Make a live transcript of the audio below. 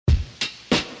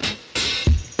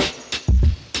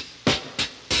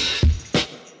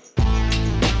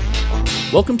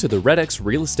Welcome to the REDX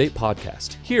Real Estate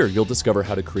Podcast. Here, you'll discover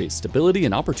how to create stability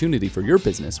and opportunity for your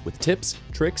business with tips,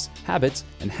 tricks, habits,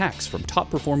 and hacks from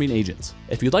top-performing agents.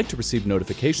 If you'd like to receive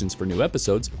notifications for new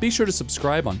episodes, be sure to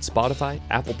subscribe on Spotify,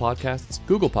 Apple Podcasts,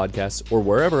 Google Podcasts, or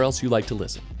wherever else you like to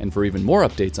listen. And for even more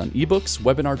updates on ebooks,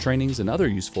 webinar trainings, and other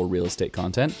useful real estate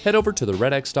content, head over to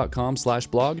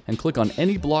theredx.com/blog and click on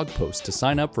any blog post to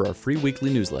sign up for our free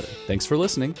weekly newsletter. Thanks for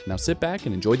listening. Now sit back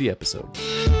and enjoy the episode.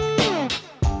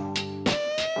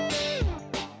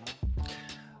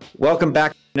 Welcome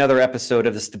back to another episode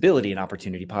of the Stability and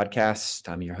Opportunity Podcast.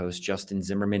 I'm your host, Justin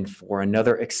Zimmerman, for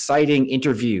another exciting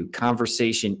interview,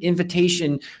 conversation,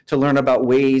 invitation to learn about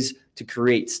ways to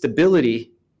create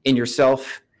stability in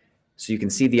yourself so you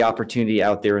can see the opportunity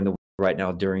out there in the world right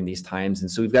now during these times. And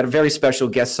so we've got a very special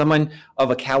guest, someone of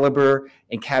a caliber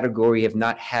and category have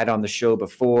not had on the show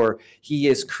before. He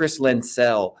is Chris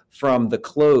Linsell from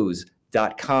theclose.com,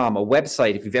 a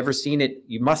website. If you've ever seen it,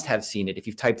 you must have seen it. If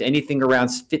you've typed anything around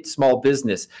fit small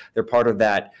business, they're part of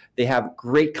that. They have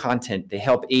great content. They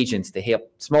help agents. They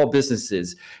help small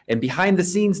businesses. And behind the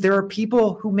scenes, there are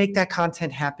people who make that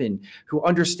content happen, who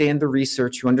understand the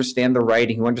research, who understand the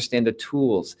writing, who understand the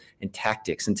tools and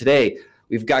tactics. And today,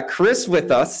 we've got Chris with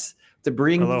us to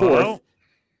bring forth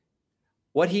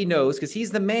what he knows, because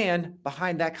he's the man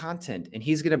behind that content. And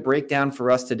he's going to break down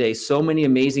for us today so many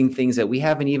amazing things that we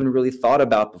haven't even really thought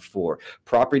about before.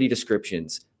 Property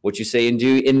descriptions, what you say and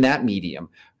do in that medium.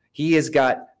 He has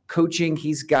got coaching.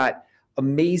 He's got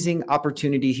amazing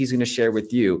opportunity he's going to share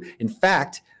with you. In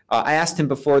fact, I asked him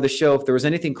before the show if there was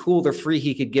anything cool or free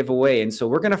he could give away. And so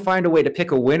we're going to find a way to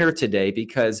pick a winner today,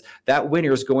 because that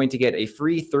winner is going to get a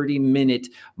free 30-minute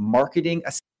marketing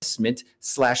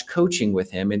assessment/coaching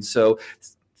with him. And so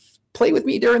play with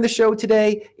me during the show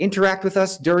today, interact with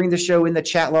us during the show in the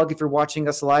chat log if you're watching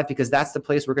us live, because that's the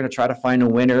place we're going to try to find a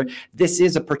winner. This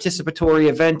is a participatory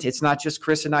event. It's not just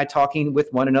Chris and I talking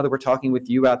with one another. We're talking with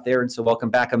you out there. And so welcome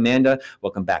back, Amanda.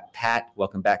 Welcome back, Pat.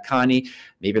 Welcome back, Connie.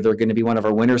 Maybe they're going to be one of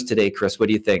our winners today. Chris, what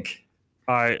do you think?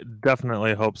 I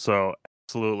definitely hope so.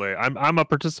 Absolutely. I'm a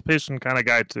participation kind of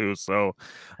guy too. So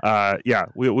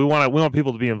we want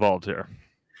people to be involved here.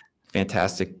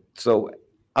 Fantastic. So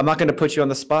I'm not going to put you on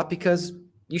the spot because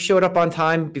you showed up on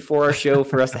time before our show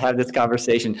for us to have this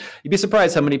conversation. You'd be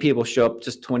surprised how many people show up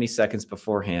just 20 seconds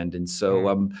beforehand. And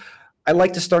so I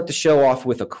like to start the show off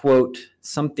with a quote,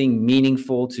 something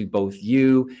meaningful to both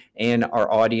you and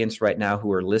our audience right now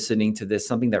who are listening to this,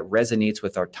 something that resonates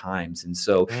with our times. And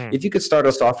so if you could start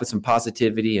us off with some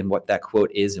positivity and what that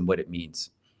quote is and what it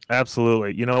means.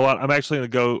 Absolutely. You know what? I'm actually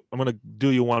going to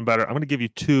do you one better. I'm going to give you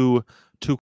two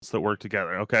that work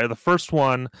together. Okay. The first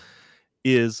one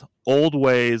is old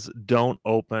ways don't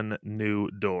open new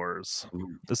doors.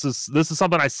 This is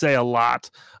something I say a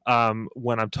lot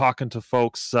when I'm talking to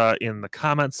folks in the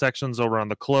comment sections over on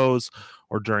the Close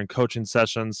or during coaching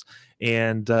sessions.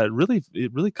 And it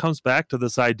really comes back to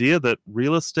this idea that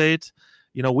real estate,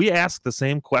 we ask the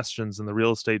same questions in the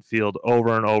real estate field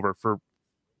over and over for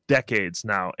decades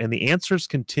now, and the answers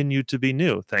continue to be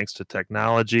new thanks to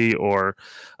technology or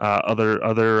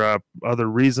other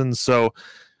reasons. So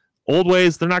old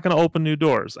ways, they're not going to open new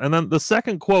doors. And then the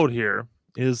second quote here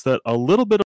is that a little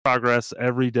bit of progress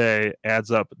every day adds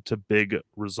up to big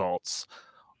results.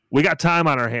 We got time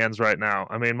on our hands right now.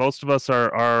 I mean, most of us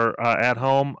are at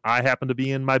home. I happen to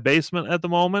be in my basement at the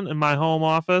moment in my home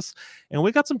office, and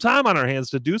we got some time on our hands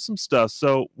to do some stuff.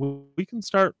 So we can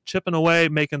start chipping away,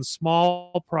 making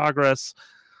small progress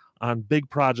on big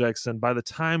projects. And by the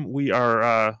time we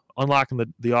are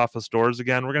unlocking the office doors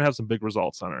again, we're going to have some big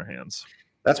results on our hands.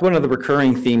 That's one of the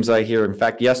recurring themes I hear. In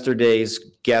fact, yesterday's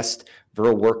guest,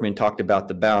 Verl Workman, talked about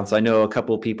the bounce. I know a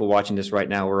couple of people watching this right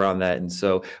now were on that. And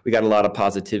so we got a lot of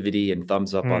positivity and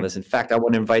thumbs up on this. In fact, I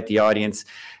want to invite the audience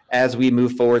as we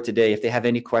move forward today. If they have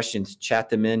any questions, chat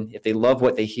them in. If they love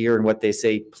what they hear and what they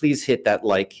say, please hit that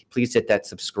like, please hit that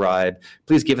subscribe.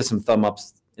 Please give us some thumb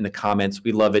ups in the comments.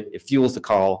 We love it. It fuels the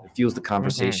call, it fuels the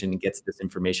conversation, and gets this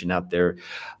information out there.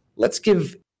 Let's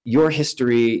give your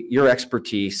history, your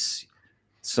expertise,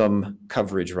 some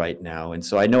coverage right now. And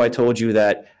so I know I told you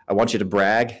that I want you to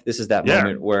brag. This is that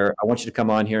moment where I want you to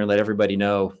come on here and let everybody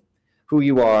know who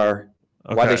you are,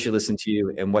 why they should listen to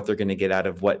you, and what they're going to get out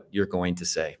of what you're going to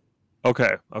say.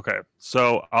 Okay.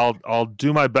 So I'll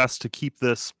do my best to keep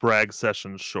this brag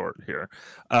session short here.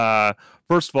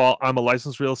 First of all, I'm a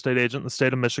licensed real estate agent in the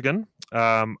state of Michigan.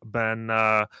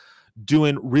 Been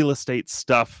doing real estate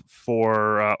stuff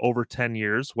for over 10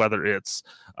 years, whether it's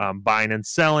buying and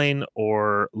selling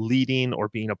or leading or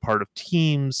being a part of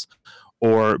teams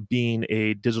or being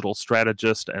a digital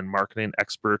strategist and marketing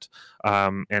expert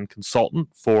and consultant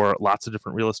for lots of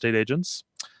different real estate agents.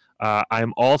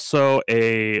 I'm also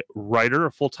a writer,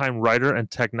 a full-time writer and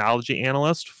technology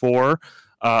analyst for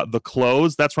The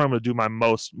Close. That's where I'm going to do my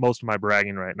most of my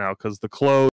bragging right now, because The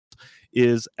Close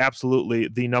is absolutely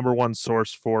the number one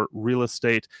source for real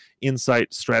estate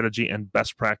insight, strategy, and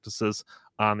best practices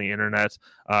on the internet.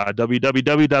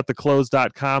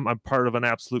 www.theclose.com. I'm part of an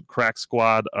absolute crack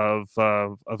squad of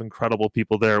incredible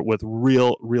people there with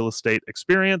real estate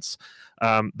experience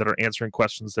that are answering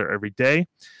questions there every day.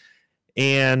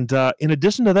 And in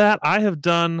addition to that, I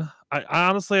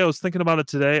was thinking about it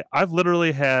today. I've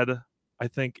literally had, I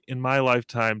think, in my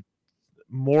lifetime,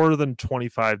 more than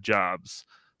 25 jobs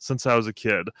since I was a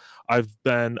kid. I've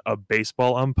been a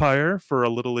baseball umpire for a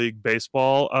Little League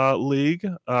baseball league.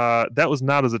 That was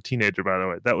not as a teenager, by the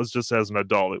way. That was just as an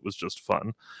adult. It was just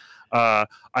fun. I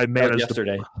managed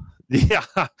yesterday. Yeah,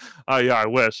 I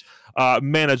wish.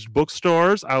 Managed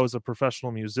bookstores. I was a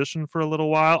professional musician for a little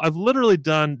while. I've literally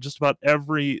done just about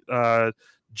every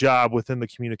job within the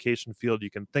communication field you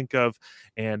can think of,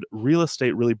 and real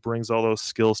estate really brings all those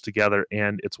skills together,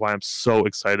 and it's why I'm so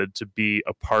excited to be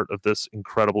a part of this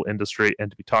incredible industry and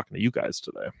to be talking to you guys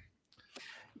today.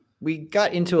 We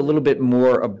got into a little bit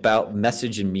more about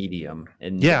message and medium,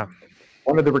 and yeah,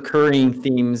 one of the recurring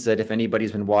themes that if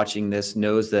anybody's been watching this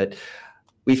knows that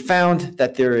we found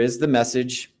that there is the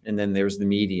message and then there's the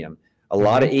medium. A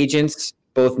lot of agents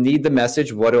both need the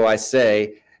message, what do I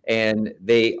say, and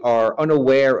they are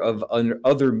unaware of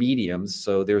other mediums.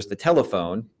 So there's the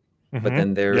telephone, but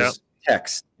then there's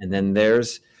text, and then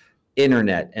there's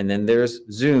internet, and then there's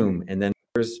Zoom, and then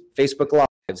there's Facebook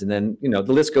Lives, and then, the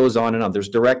list goes on and on. There's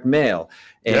direct mail,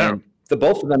 and the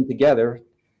both of them together,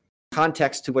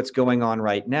 context to what's going on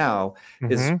right now,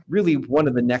 is really one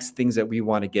of the next things that we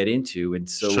want to get into. And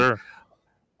so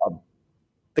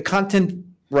the content,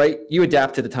 right, you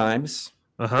adapt to the times.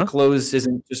 The Close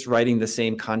isn't just writing the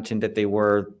same content that they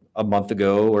were a month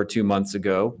ago or 2 months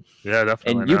ago. Yeah,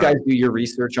 definitely. And you guys do your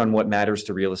research on what matters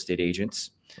to real estate agents.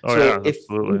 Oh, so yeah, if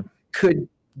absolutely. you could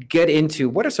get into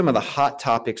what are some of the hot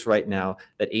topics right now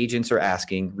that agents are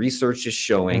asking, research is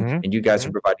showing, and you guys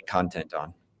are providing content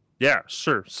on. Yeah,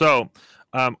 sure. So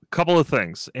a couple of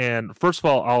things. And first of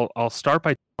all, I'll start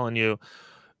by telling you,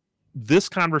 this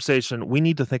conversation, we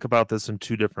need to think about this in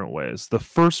two different ways. The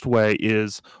first way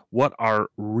is, what are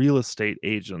real estate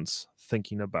agents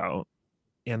thinking about?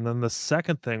 And then the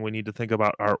second thing we need to think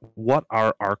about are, what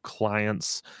are our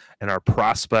clients and our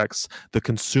prospects, the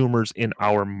consumers in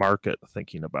our market,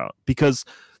 thinking about? Because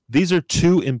these are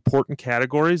two important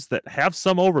categories that have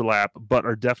some overlap, but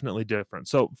are definitely different.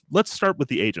 So let's start with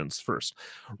the agents first.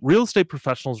 Real estate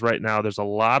professionals right now, there's a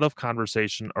lot of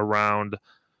conversation around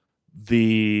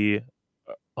the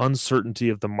uncertainty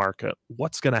of the market.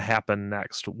 What's going to happen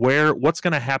next? What's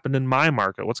going to happen in my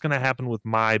market? What's going to happen with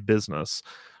my business?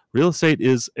 Real estate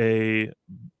is an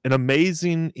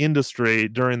amazing industry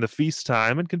during the feast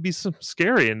time, and can be some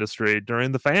scary industry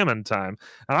during the famine time.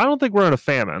 And I don't think we're in a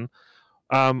famine.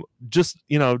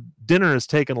 Dinner is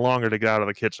taking longer to get out of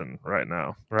the kitchen right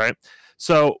now, right?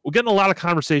 So we're getting a lot of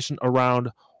conversation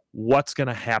around what's going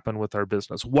to happen with our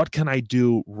business. What can I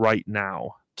do right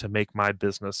now to make my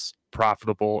business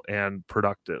profitable and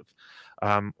productive?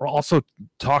 We're also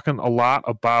talking a lot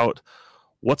about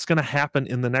what's going to happen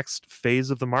in the next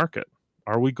phase of the market.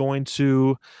 Are we going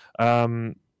to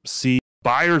see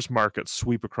buyer's market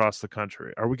sweep across the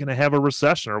country? Are we going to have a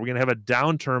recession? Are we going to have a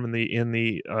downturn in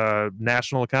the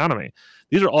national economy?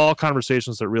 These are all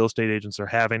conversations that real estate agents are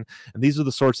having, and these are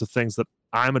the sorts of things that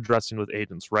I'm addressing with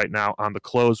agents right now on The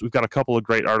Close. We've got a couple of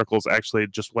great articles, actually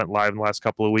just went live in the last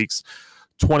couple of weeks.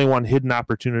 21 hidden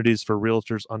opportunities for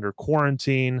realtors under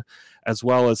quarantine, as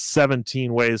well as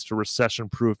 17 ways to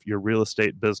recession-proof your real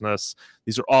estate business.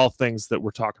 These are all things that we're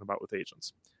talking about with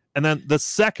agents. And then the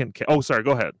second, sorry,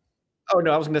 go ahead. Oh,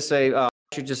 no, I was going to say, I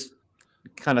should just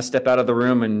kind of step out of the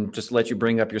room and just let you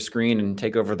bring up your screen and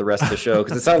take over the rest of the show,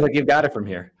 because it sounds like you've got it from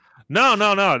here. No.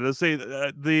 See,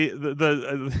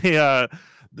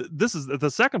 this is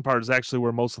the second part is actually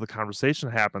where most of the conversation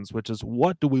happens, which is,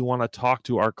 what do we want to talk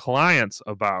to our clients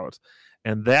about?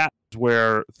 And that's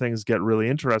where things get really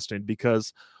interesting,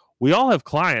 because we all have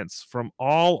clients from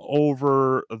all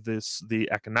over the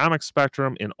economic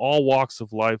spectrum, in all walks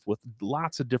of life, with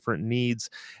lots of different needs.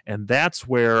 And that's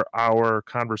where our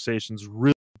conversations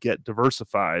really get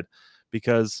diversified,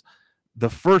 because the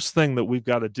first thing that we've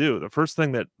got to do, the first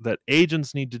thing that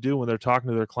agents need to do when they're talking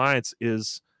to their clients,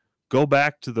 is go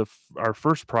back to our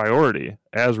first priority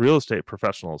as real estate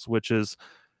professionals, which is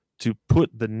to put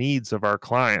the needs of our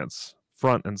clients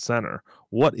front and center.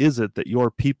 What is it that your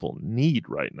people need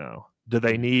right now? Do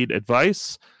they need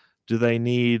advice? Do they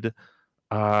need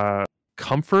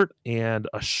comfort and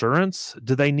assurance?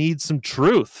 Do they need some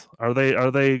truth? Are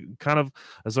they kind of,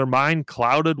 is their mind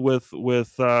clouded with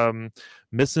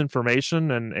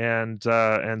misinformation and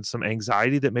some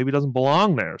anxiety that maybe doesn't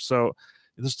belong there? So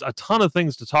there's a ton of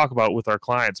things to talk about with our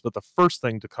clients, but the first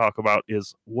thing to talk about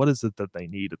is what is it that they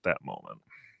need at that moment.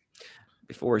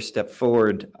 Before we step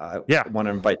forward, I want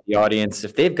to invite the audience.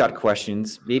 If they've got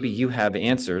questions, maybe you have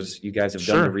answers. You guys have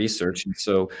done the research. And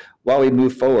so while we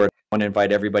move forward, I want to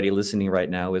invite everybody listening right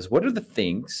now is what are the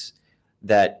things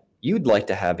that you'd like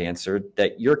to have answered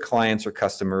that your clients or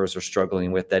customers are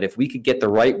struggling with, that if we could get the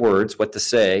right words, what to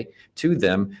say to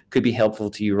them, could be helpful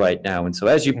to you right now. And so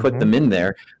as you put them in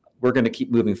there, we're going to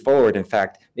keep moving forward. In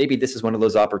fact, maybe this is one of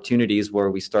those opportunities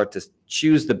where we start to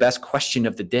choose the best question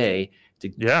of the day to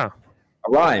a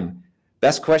rhyme.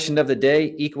 Best question of the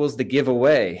day equals the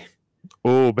giveaway.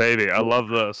 Oh, baby. I love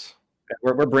this.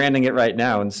 We're branding it right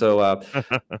now. And so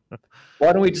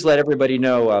why don't we just let everybody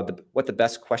know what the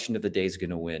best question of the day is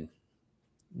going to win?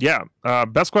 Yeah.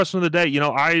 Best question of the day. You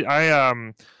know,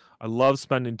 I love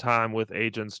spending time with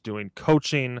agents doing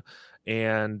coaching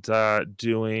and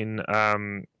doing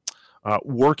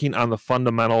working on the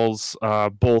fundamentals,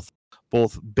 both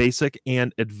basic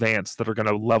and advanced, that are going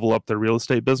to level up their real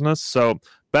estate business. So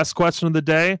best question of the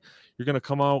day, you're going to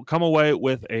come away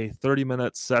with a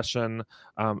 30-minute session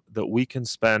that we can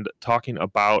spend talking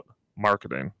about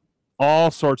marketing,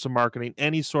 all sorts of marketing,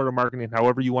 any sort of marketing,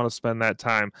 however you want to spend that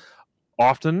time.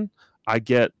 Often I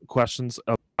get questions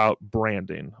about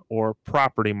branding or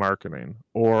property marketing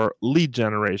or lead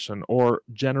generation or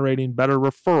generating better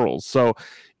referrals. So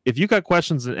if you got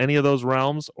questions in any of those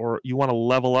realms or you want to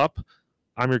level up,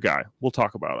 I'm your guy. We'll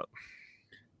talk about it.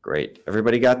 Great.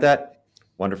 Everybody got that?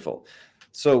 Wonderful.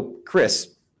 So,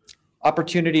 Chris,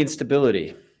 opportunity and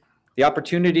stability. The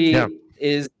opportunity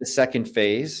is the second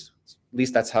phase. At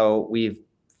least that's how we've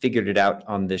figured it out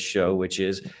on this show, which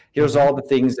is here's all the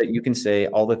things that you can say,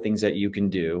 all the things that you can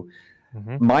do.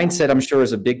 Mindset, I'm sure,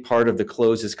 is a big part of the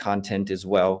closes content as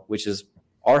well, which is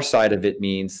our side of it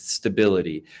means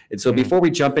stability. And so before we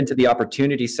jump into the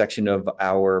opportunity section of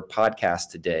our podcast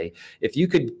today, if you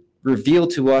could reveal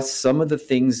to us some of the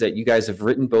things that you guys have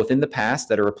written both in the past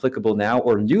that are applicable now,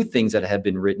 or new things that have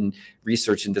been written,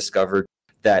 researched, and discovered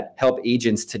that help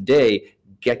agents today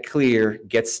get clear,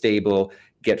 get stable,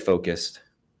 get focused.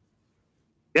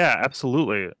 Yeah,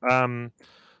 absolutely.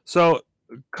 So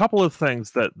a couple of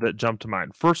things that jump to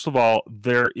mind. First of all,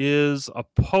 there is a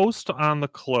post on the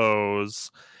close,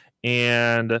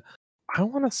 and I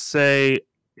want to say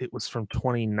it was from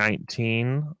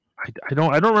 2019. I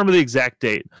don't remember the exact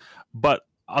date, but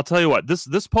I'll tell you what,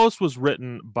 this post was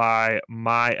written by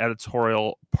my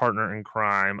editorial partner in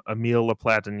crime, Emile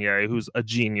Laplatinier, who's a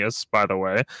genius, by the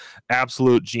way,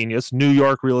 absolute genius, New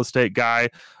York real estate guy,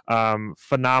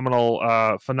 phenomenal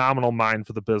mind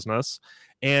for the business.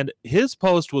 And his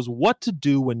post was what to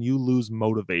do when you lose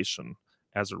motivation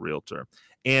as a realtor.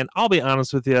 And I'll be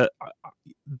honest with you,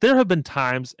 there have been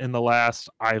times in the last,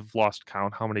 I've lost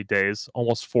count how many days,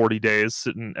 almost 40 days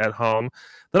sitting at home,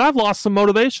 that I've lost some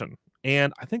motivation.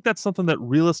 And I think that's something that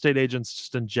real estate agents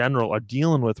just in general are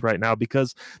dealing with right now,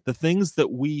 because the things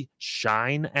that we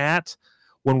shine at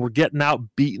when we're getting out,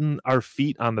 beating our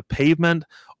feet on the pavement,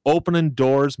 opening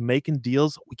doors, making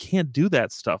deals, we can't do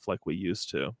that stuff like we used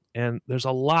to. And there's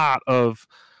a lot of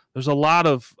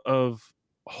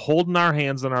holding our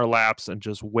hands in our laps and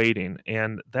just waiting.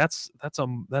 And that's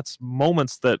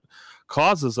moments that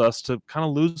causes us to kind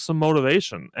of lose some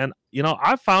motivation. And, you know,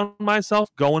 I found myself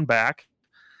going back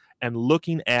and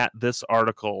looking at this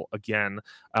article again.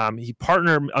 Emile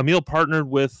partnered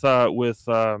with like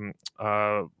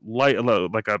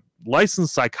a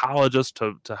licensed psychologist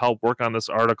to help work on this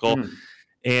article.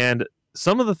 And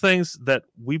some of the things that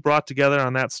we brought together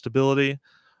on that stability,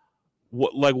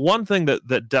 like one thing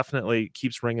that definitely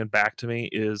keeps ringing back to me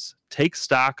is take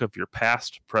stock of your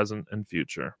past, present, and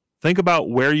future. Think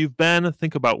about where you've been,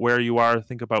 think about where you are,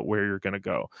 think about where you're going to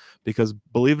go. Because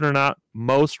believe it or not,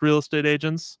 most real estate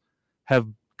agents have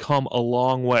come a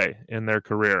long way in their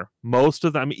career. Most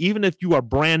of them, even if you are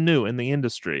brand new in the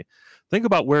industry, think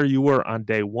about where you were on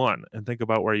day one and think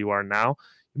about where you are now.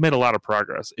 You made a lot of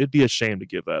progress. It'd be a shame to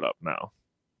give that up now.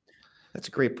 That's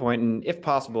a great point. And if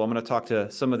possible, I'm going to talk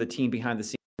to some of the team behind the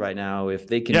scenes right now. If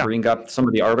they can bring up some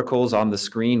of the articles on the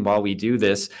screen while we do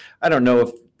this. I don't know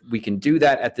if we can do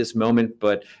that at this moment,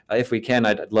 but if we can,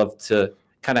 I'd love to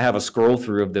kind of have a scroll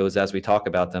through of those as we talk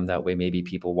about them. That way, maybe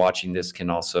people watching this can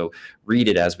also read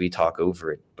it as we talk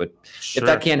over it. But if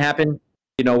that can't happen,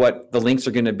 you know what? The links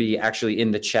are going to be actually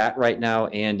in the chat right now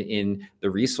and in the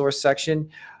resource section.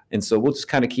 And so we'll just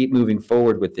kind of keep moving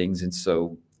forward with things. And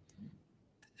so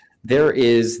there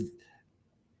is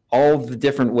all the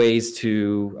different ways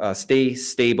to stay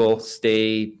stable,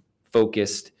 stay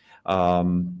focused. What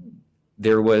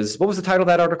was the title of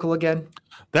that article again?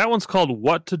 That one's called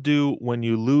What to Do When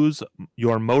You Lose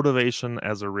Your Motivation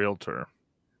as a Realtor.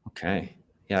 Okay.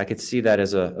 Yeah, I could see that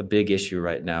as a big issue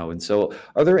right now. And so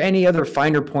are there any other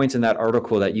finer points in that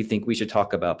article that you think we should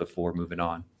talk about before moving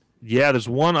on? Yeah, there's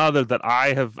one other that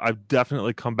I've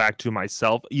definitely come back to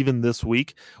myself, even this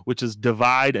week, which is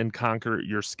divide and conquer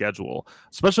your schedule.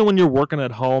 Especially when you're working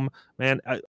at home, man.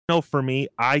 I know for me,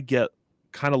 I get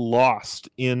kind of lost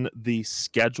in the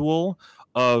schedule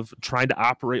of trying to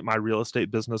operate my real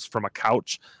estate business from a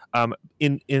couch.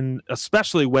 In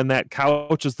especially when that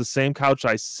couch is the same couch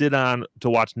I sit on to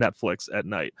watch Netflix at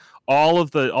night. All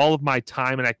of my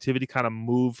time and activity kind of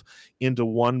move into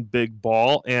one big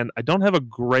ball, and I don't have a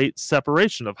great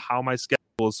separation of how my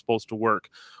schedule is supposed to work.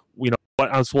 You know,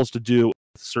 what I'm supposed to do at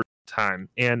a certain time.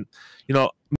 And, you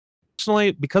know,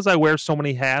 personally, because I wear so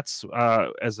many hats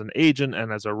as an agent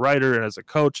and as a writer and as a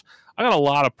coach, I got a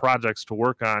lot of projects to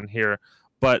work on here.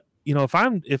 But you know,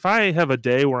 if I have a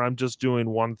day where I'm just doing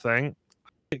one thing, I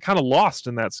get kind of lost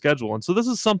in that schedule. And so this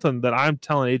is something that I'm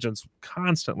telling agents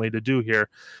constantly to do here,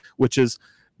 which is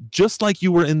just like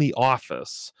you were in the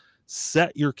office,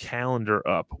 set your calendar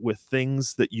up with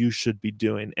things that you should be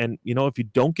doing. And you know, if you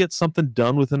don't get something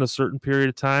done within a certain period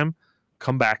of time,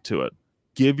 come back to it.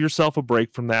 Give yourself a break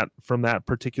from that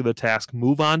particular task.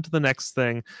 Move on to the next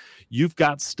thing. You've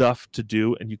got stuff to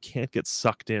do, and you can't get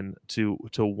sucked in to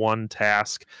one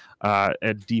task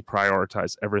and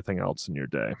deprioritize everything else in your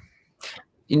day.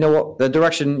 You know what? The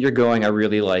direction you're going, I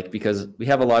really like, because we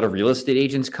have a lot of real estate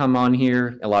agents come on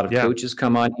here, a lot of coaches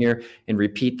come on here and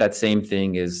repeat that same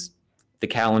thing. Is the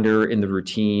calendar and the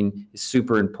routine is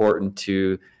super important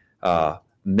to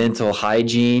mental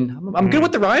hygiene. I'm good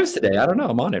with the rhymes today. I don't know.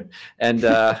 I'm on it. And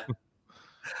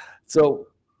so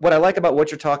what I like about what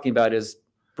you're talking about is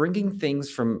bringing things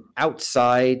from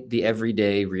outside the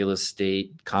everyday real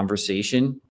estate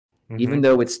conversation, even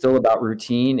though it's still about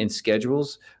routine and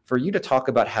schedules, for you to talk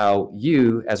about how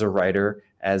you as a writer,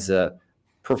 as a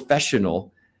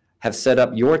professional, have set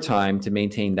up your time to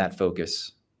maintain that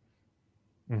focus.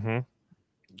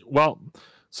 Well,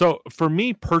 so for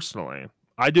me personally,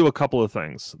 I do a couple of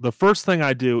things. The first thing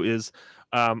I do is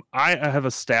I have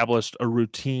established a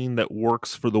routine that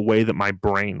works for the way that my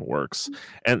brain works.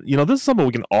 And, you know, this is something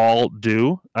we can all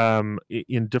do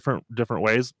in different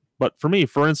ways. But for me,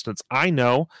 for instance, I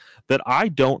know that I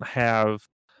don't have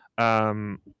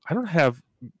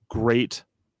great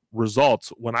results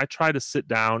when I try to sit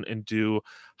down and do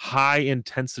high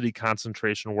intensity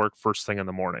concentration work first thing in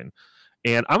the morning.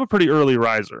 And I'm a pretty early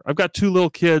riser. I've got 2 little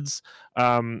kids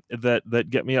that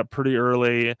get me up pretty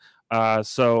early.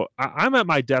 So I'm at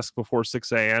my desk before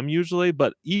 6 a.m. usually.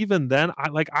 But even then,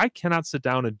 I cannot sit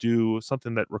down and do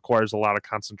something that requires a lot of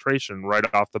concentration right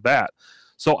off the bat.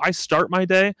 So I start my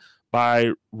day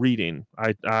by reading.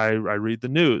 I read the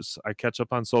news. I catch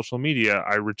up on social media.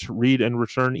 I read and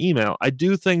return email. I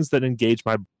do things that engage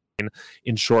my brain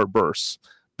in short bursts.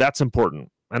 That's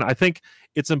important. And I think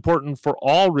it's important for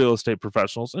all real estate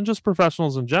professionals and just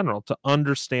professionals in general to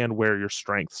understand where your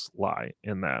strengths lie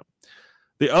in that.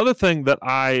 The other thing that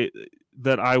I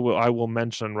will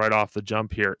mention right off the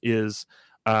jump here is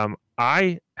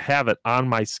I have it on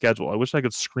my schedule. I wish I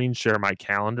could screen share my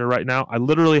calendar right now. I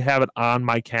literally have it on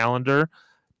my calendar.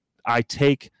 I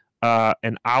take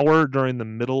an hour during the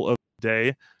middle of the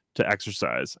day to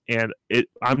exercise, and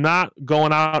I'm not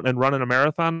going out and running a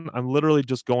marathon. I'm literally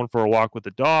just going for a walk with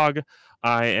the dog.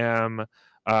 I am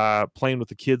playing with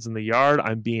the kids in the yard.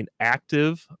 I'm being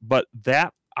active, but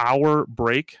that hour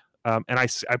break, and I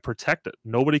protect it.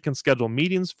 Nobody can schedule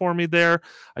meetings for me there.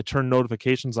 I turn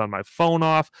notifications on my phone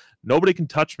off. Nobody can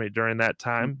touch me during that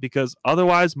time, because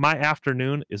otherwise my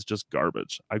afternoon is just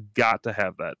garbage. I've got to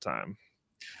have that time.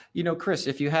 You know, Chris,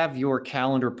 if you have your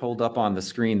calendar pulled up on the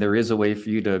screen, there is a way for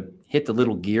you to hit the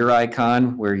little gear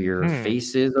icon where your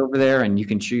face is over there, and you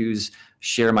can choose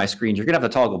share my screen. You're going to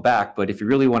have to toggle back, but if you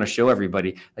really want to show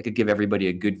everybody, I could give everybody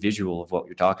a good visual of what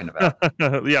you're talking about.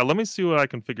 Yeah, let me see what I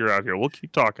can figure out here. We'll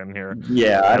keep talking here.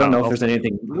 Yeah, I don't know if there's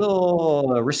anything a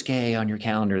little risque on your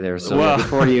calendar there. So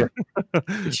before you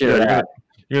share that.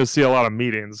 You're going to see a lot of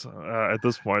meetings at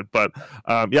this point, but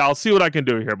yeah, I'll see what I can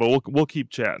do here, but we'll keep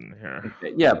chatting here.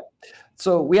 Yeah.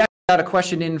 So we actually got a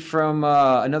question in from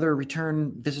another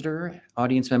return visitor,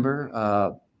 audience member.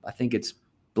 I think it's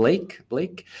Blake.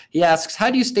 He asks,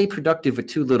 how do you stay productive with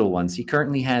 2 little ones? He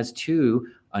currently has 2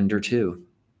 under 2.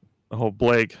 Oh,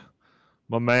 Blake,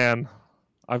 my man,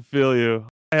 I feel you.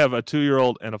 I have a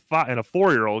 2-year-old and a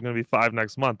 4-year-old, going to be 5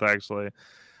 next month, actually.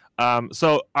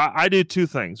 So I do 2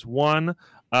 things. One,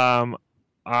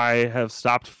 I have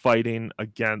stopped fighting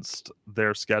against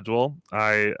their schedule.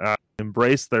 I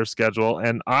embrace their schedule,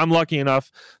 and I'm lucky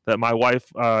enough that my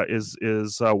wife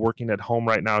is working at home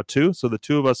right now too. So the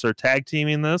 2 of us are tag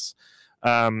teaming this.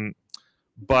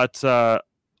 But I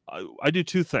do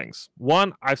 2 things.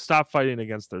 One, I've stopped fighting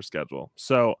against their schedule.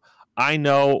 So I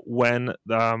know when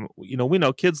we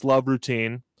know kids love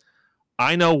routine.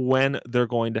 I know when they're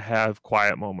going to have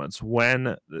quiet moments,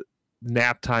 when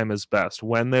nap time is best,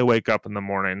 when they wake up in the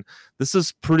morning. This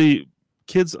is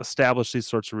kids establish these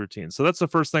sorts of routines. So that's the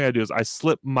first thing I do is I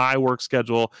slip my work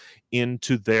schedule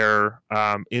into their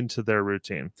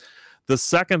routine. The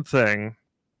second thing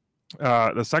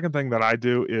that I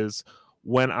do is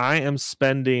when I am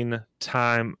spending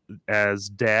time as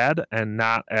dad and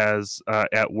not as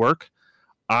at work,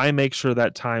 I make sure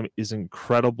that time is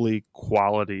incredibly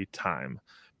quality time,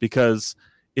 because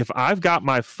if I've got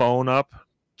my phone up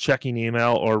checking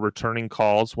email or returning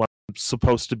calls when I'm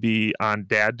supposed to be on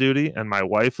dad duty and my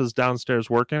wife is downstairs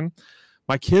working,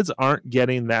 my kids aren't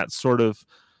getting that sort of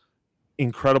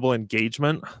incredible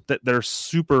engagement that they're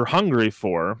super hungry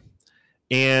for.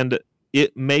 And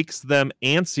it makes them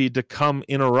antsy to come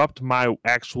interrupt my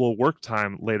actual work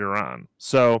time later on.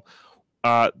 So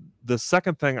the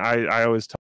second thing I always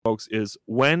tell folks is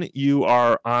when you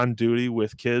are on duty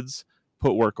with kids,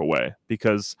 put work away,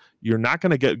 because you're not going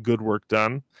to get good work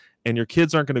done and your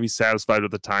kids aren't going to be satisfied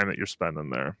with the time that you're spending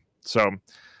there. So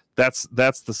that's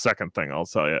the second thing I'll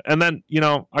tell you. And then,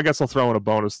 I guess I'll throw in a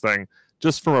bonus thing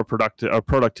just from a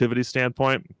productivity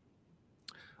standpoint.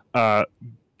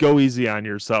 Go easy on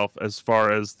yourself as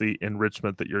far as the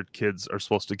enrichment that your kids are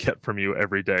supposed to get from you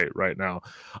every day right now.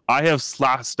 I have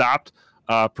stopped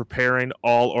preparing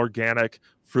all organic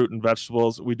fruit and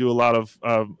vegetables. We do a lot of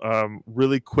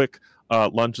really quick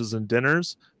lunches and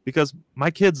dinners because my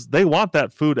kids, they want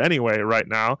that food anyway right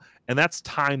now. And that's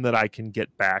time that I can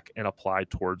get back and apply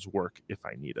towards work if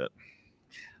I need it.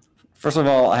 First of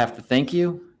all, I have to thank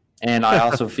you. And I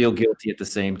also feel guilty at the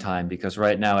same time, because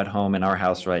right now at home in our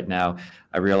house right now,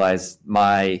 I realize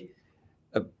my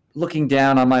looking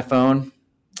down on my phone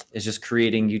is just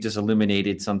you just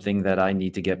illuminated something that I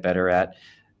need to get better at.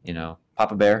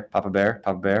 Papa Bear, Papa Bear,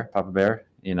 Papa Bear, Papa Bear,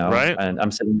 Right. And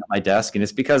I'm sitting at my desk, and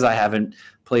it's because I haven't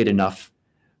played enough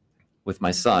with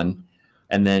my son.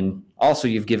 And then also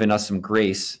you've given us some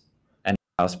grace and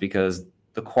house, because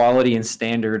the quality and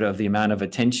standard of the amount of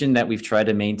attention that we've tried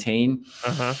to maintain.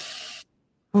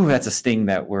 Ooh, that's a sting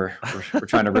that we're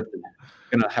trying to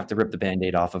gonna have to rip the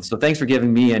Band-Aid off of. So thanks for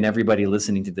giving me and everybody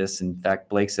listening to this. In fact,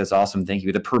 Blake says, awesome. Thank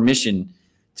you. The permission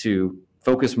to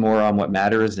focus more on what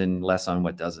matters and less on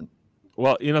what doesn't.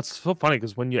 Well, it's so funny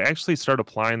because when you actually start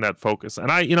applying that focus,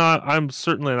 and I'm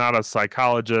certainly not a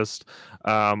psychologist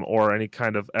or any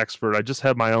kind of expert. I just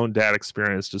have my own dad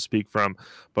experience to speak from.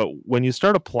 But when you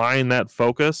start applying that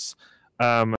focus,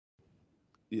 the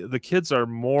kids are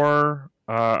more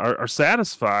are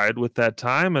satisfied with that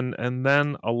time, and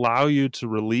then allow you to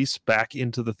release back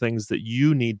into the things that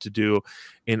you need to do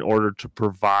in order to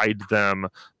provide them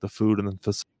the food and the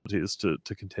facilities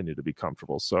to continue to be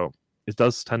comfortable. So it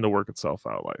does tend to work itself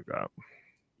out like that.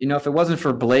 If it wasn't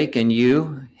for Blake and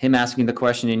him asking the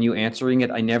question and you answering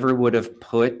it, I never would have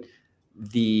put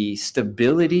the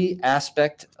stability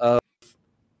aspect of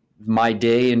my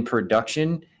day in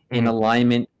production in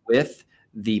alignment with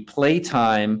the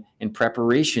playtime and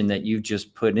preparation that you've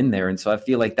just put in there. And so I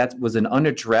feel like that was an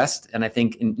unaddressed and I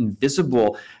think an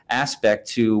invisible aspect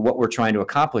to what we're trying to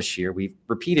accomplish here. We've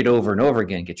repeated over and over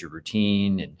again, get your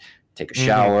routine and take a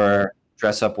shower,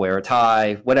 dress up, wear a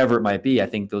tie, whatever it might be. I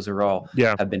think those are all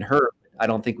have been heard. I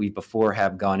don't think we before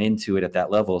have gone into it at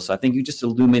that level. So I think you just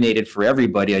illuminated for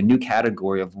everybody a new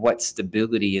category of what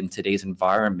stability in today's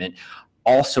environment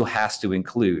also has to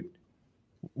include.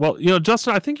 Well,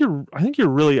 Justin, I think you're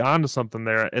really onto something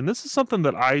there. And this is something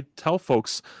that I tell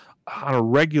folks on a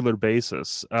regular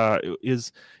basis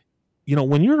is,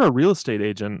 when you're a real estate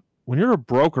agent, when you're a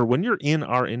broker, when you're in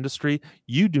our industry,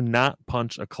 you do not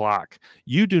punch a clock.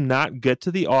 You do not get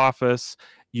to the office.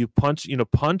 You punch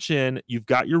in. You've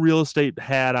got your real estate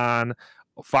hat on.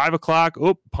 5 o'clock.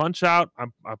 Oh, punch out.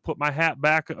 I put my hat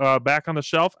back on the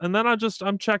shelf, and then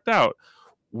I'm checked out.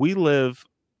 We live.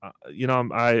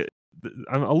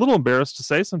 I'm a little embarrassed to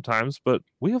say sometimes, but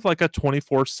we have like a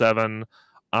 24/7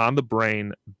 on the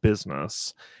brain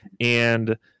business,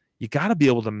 and you got to be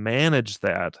able to manage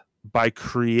that by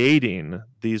creating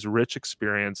these rich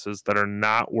experiences that are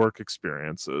not work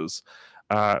experiences.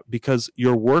 because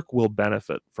your work will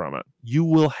benefit from it. You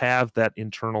will have that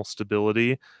internal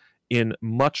stability in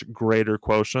much greater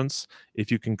quotients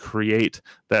if you can create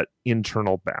that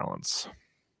internal balance.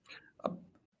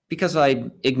 Because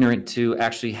I'm ignorant to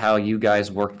actually how you guys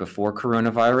worked before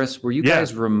coronavirus, were you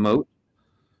guys remote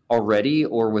already,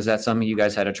 or was that something you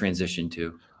guys had to transition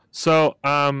to? So,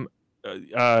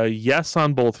 yes,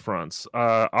 on both fronts.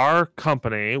 Our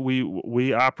company,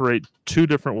 we operate two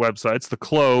different websites. The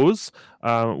Close,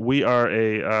 we are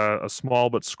a small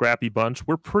but scrappy bunch.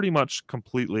 We're pretty much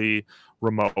completely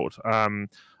remote.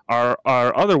 Our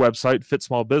other website, Fit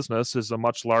Small Business, is a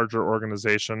much larger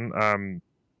organization.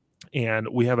 And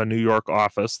we have a New York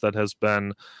office that has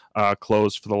been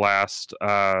closed for the last,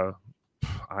 I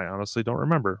honestly don't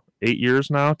remember, 8 years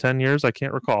now, 10 years. I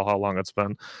can't recall how long it's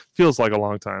been. Feels like a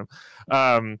long time.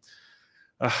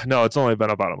 No, it's only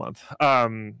been about a month.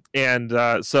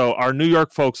 So our New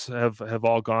York folks have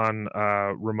all gone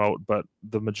remote, but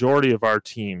the majority of our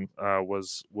team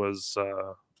was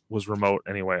remote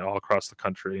anyway, all across the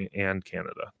country and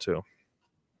Canada too.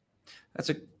 That's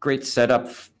a great setup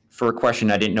for a question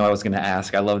I didn't know I was going to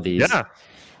ask. I love these. Yeah,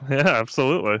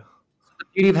 absolutely. The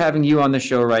beauty of having you on the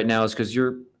show right now is because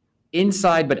you're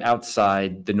inside but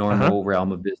outside the normal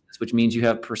realm of business, which means you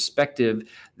have perspective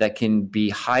that can be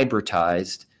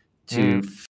hybridized to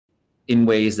in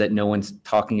ways that no one's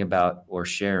talking about or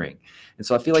sharing. And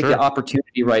so I feel like the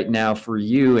opportunity right now for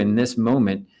you in this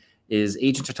moment is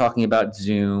agents are talking about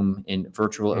Zoom and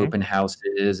virtual open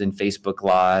houses and Facebook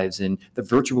Lives and the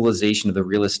virtualization of the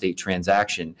real estate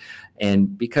transaction.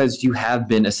 And because you have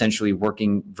been essentially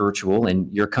working virtual and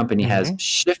your company has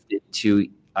shifted to,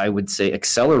 I would say,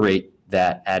 accelerate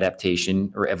that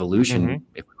adaptation or evolution.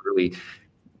 If we really,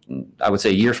 I would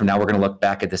say a year from now, we're going to look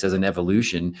back at this as an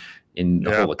evolution in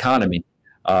the whole economy.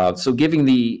 So giving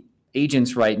the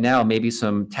agents right now maybe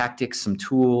some tactics, some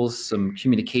tools, some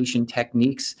communication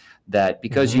techniques that,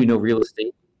 because you know real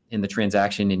estate in the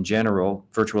transaction in general,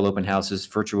 virtual open houses,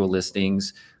 virtual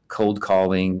listings, cold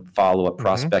calling, follow-up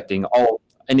prospecting,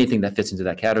 anything that fits into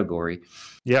that category.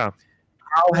 Yeah.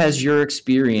 How has your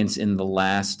experience in the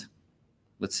last,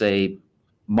 let's say,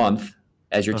 month,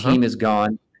 as your team is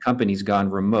gone, company's gone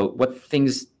remote, what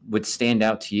things would stand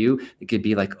out to you? It could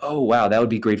be like, oh, wow, that would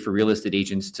be great for real estate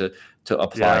agents to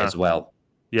apply as well.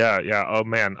 Yeah. Oh,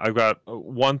 man, I've got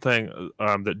one thing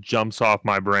that jumps off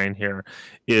my brain here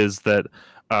is that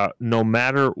no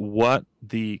matter what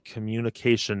the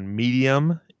communication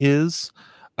medium is,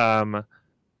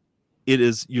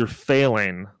 you're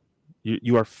failing.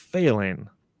 You are failing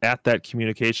at that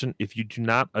communication if you do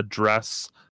not address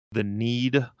the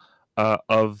need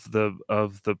of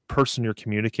the person you're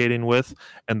communicating with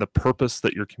and the purpose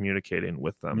that you're communicating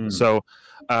with them. So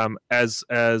as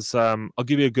I'll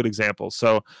give you a good example.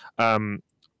 So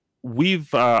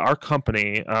we've our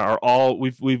company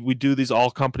we do these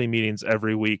all company meetings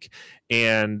every week,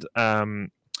 and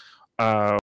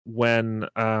when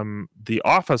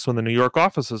the New York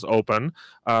office is open,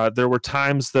 there were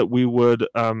times that we would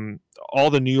all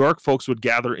the New York folks would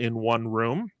gather in one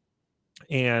room,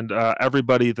 and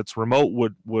everybody that's remote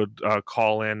would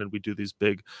call in, and we do these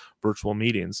big virtual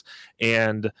meetings.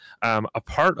 And a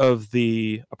part of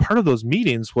those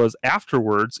meetings was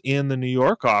afterwards in the New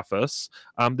York office.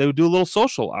 They would do a little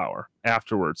social hour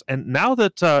afterwards. And now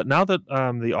that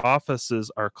the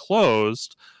offices are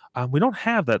closed, we don't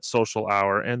have that social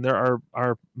hour, and there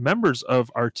are members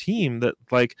of our team that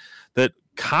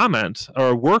comment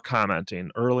or were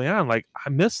commenting early on, like, I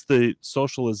miss the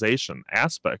socialization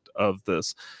aspect of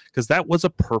this, because that was a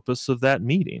purpose of that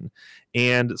meeting.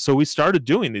 And so we started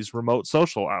doing these remote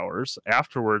social hours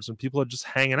afterwards, and people are just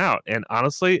hanging out. And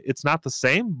honestly, it's not the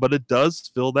same, but it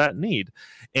does fill that need.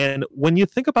 And when you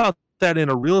think about that in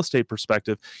a real estate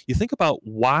perspective, you think about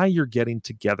why you're getting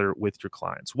together with your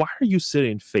clients. Why are you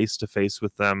sitting face to face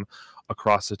with them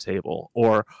across a table?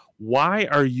 Or why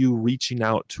are you reaching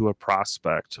out to a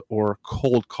prospect or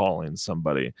cold calling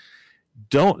somebody?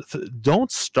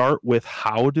 Don't start with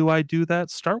how do I do that?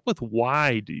 Start with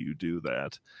why do you do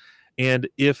that? And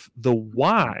if the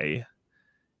why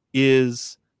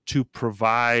is to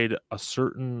provide a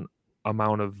certain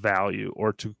amount of value,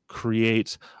 or to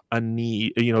create a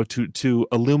need, to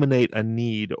illuminate a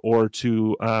need, or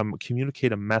to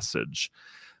communicate a message,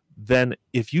 then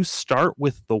if you start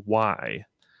with the why,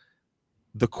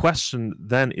 the question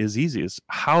then is easy: is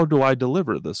how do I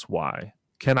deliver this why?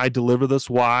 Can I deliver this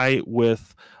why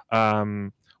with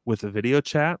a video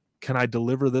chat? Can I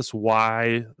deliver this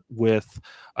why with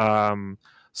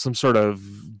some sort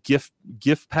of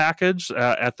gift package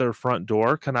at their front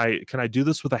door? Can I do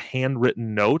this with a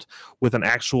handwritten note with an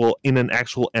actual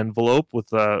envelope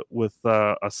with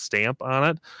a stamp on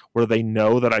it, where they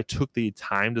know that I took the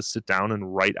time to sit down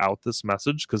and write out this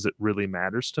message because it really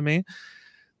matters to me?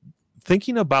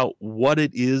 Thinking about what it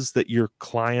is that your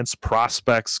clients,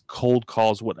 prospects, cold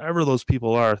calls, whatever those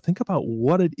people are, think about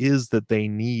what it is that they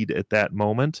need at that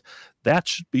moment. That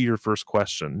should be your first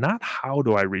question. Not how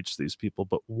do I reach these people,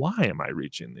 but why am I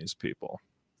reaching these people?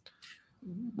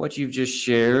 What you've just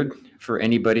shared, for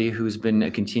anybody who's been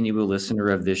a continual listener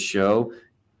of this show,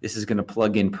 this is going to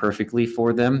plug in perfectly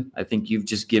for them. I think you've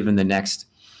just given the next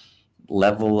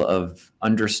level of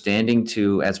understanding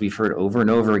to, as we've heard over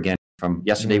and over again, from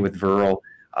yesterday with Verl.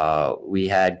 We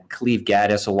had Cleve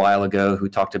Gaddis a while ago who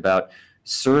talked about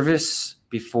service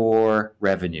before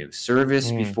revenue,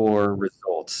 service before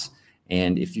results.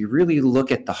 And if you really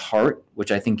look at the heart,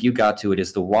 which I think you got to it,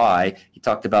 is the why. He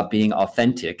talked about being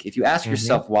authentic. If you ask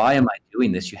yourself, why am I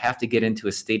doing this? You have to get into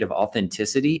a state of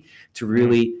authenticity to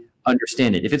really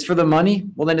understand it. If it's for the money,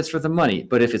 well, then it's for the money.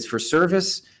 But if it's for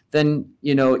service, then,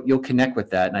 you'll connect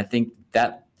with that. And I think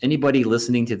that anybody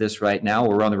listening to this right now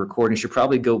or on the recording should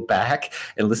probably go back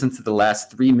and listen to the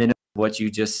last 3 minutes of what you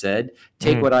just said.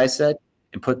 Take what I said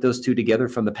and put those two together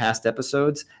from the past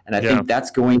episodes. And I think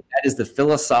that is the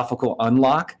philosophical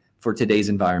unlock for today's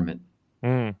environment.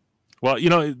 Well,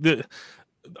 the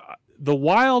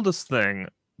wildest thing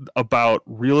about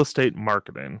real estate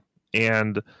marketing,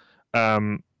 and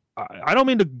I don't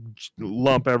mean to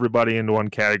lump everybody into one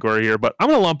category here, but I'm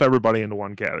going to lump everybody into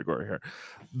one category here.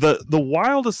 The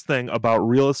wildest thing about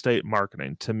real estate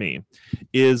marketing to me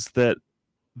is that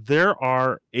there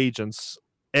are agents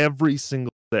every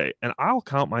single day, and I'll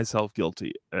count myself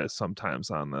guilty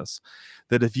sometimes on this,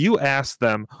 that if you ask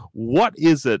them, what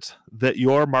is it that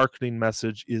your marketing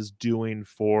message is doing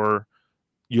for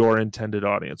your intended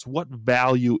audience? What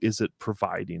value is it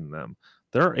providing them?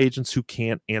 There are agents who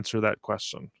can't answer that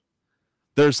question.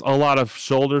 There's a lot of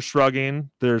shoulder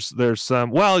shrugging. There's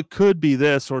some, well, it could be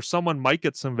this, or someone might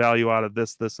get some value out of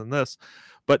this, this, and this.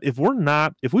 But if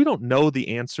we don't know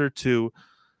the answer to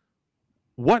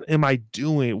what am I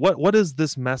doing, what is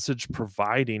this message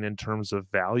providing in terms of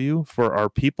value for our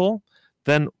people,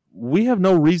 then we have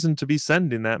no reason to be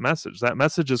sending that message. That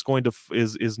message is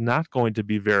not going to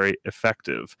be very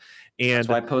effective. And that's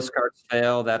why postcards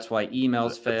fail. That's why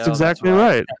emails fail. That's exactly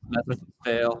right. Messages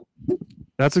fail.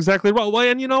 That's exactly right. Well,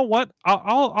 and you know what?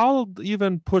 I'll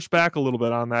even push back a little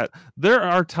bit on that. There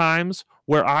are times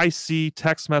where I see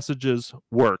text messages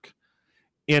work,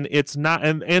 and it's not,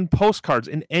 and postcards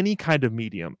in any kind of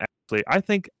medium. Actually, I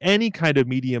think any kind of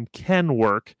medium can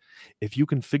work if you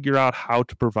can figure out how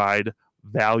to provide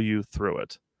value through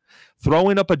it.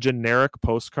 Throwing up a generic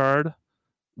postcard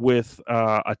with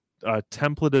a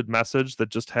templated message that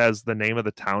just has the name of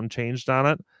the town changed on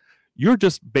it, you're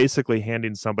just basically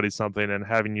handing somebody something and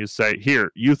having you say, here,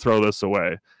 you throw this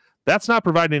away. That's not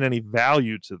providing any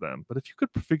value to them. But if you could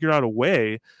figure out a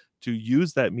way to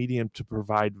use that medium to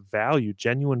provide value,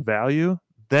 genuine value,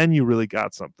 then you really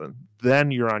got something.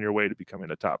 Then you're on your way to becoming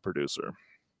a top producer.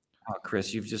 Oh,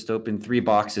 Chris, you've just opened 3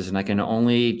 boxes, and I can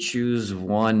only choose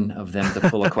one of them to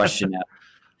pull a question out.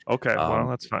 Okay, well,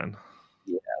 that's fine.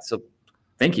 Yeah, so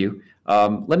thank you.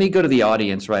 Let me go to the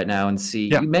audience right now and see.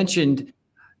 You mentioned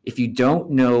if you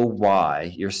don't know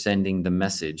why you're sending the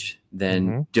message,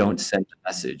 then don't send the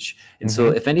message. And so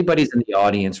if anybody's in the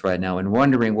audience right now and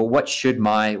wondering, well, what should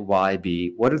my why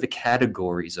be? What are the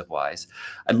categories of whys?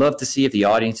 I'd love to see if the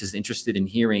audience is interested in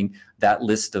hearing that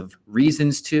list of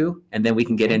reasons to, and then we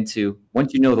can get into,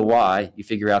 once you know the why, you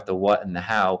figure out the what and the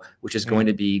how, which is going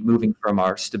to be moving from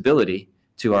our stability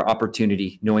to our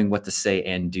opportunity, knowing what to say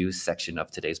and do section of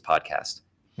today's podcast.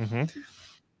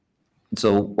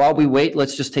 So while we wait,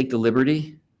 let's just take the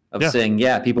liberty of saying,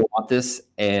 people want this,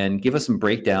 and give us some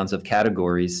breakdowns of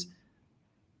categories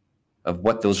of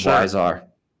what those whys are.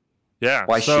 Yeah.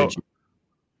 Why should you?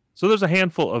 So there's a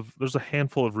handful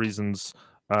of reasons,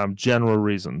 general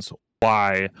reasons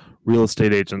why real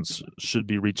estate agents should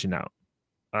be reaching out.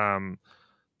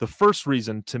 The first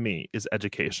reason to me is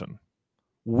education.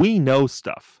 We know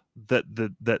stuff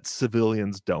that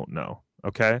civilians don't know.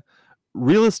 Okay.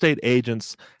 Real estate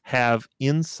agents have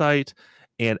insight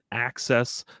and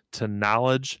access to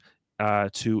knowledge,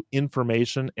 to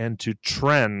information, and to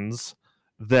trends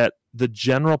that the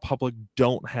general public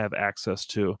don't have access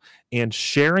to. And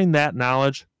sharing that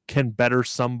knowledge can better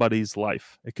somebody's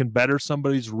life. It can better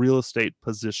somebody's real estate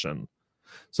position.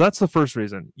 So that's the first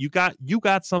reason. You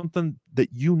got something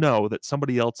that you know that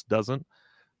somebody else doesn't.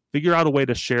 Figure out a way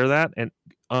to share that and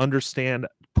understand,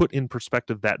 put in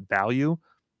perspective that value.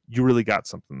 you really got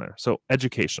something there. So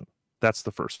education, that's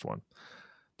the first one.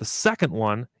 The second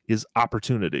one is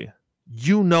opportunity.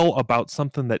 You know about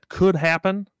something that could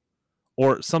happen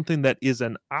or something that is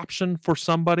an option for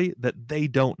somebody that they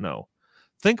don't know.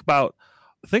 Think about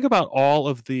all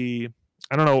of the,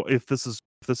 I don't know if this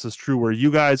is true where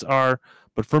you guys are,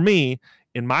 but for me,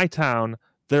 in my town,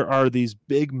 there are these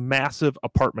big, massive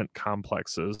apartment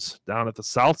complexes down at the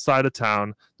south side of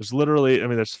town. There's literally,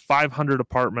 there's 500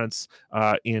 apartments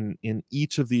in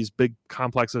each of these big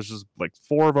complexes. There's like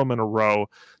 4 of them in a row.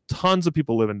 Tons of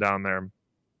people living down there.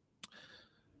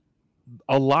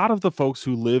 A lot of the folks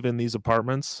who live in these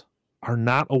apartments are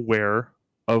not aware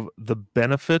of the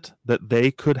benefit that they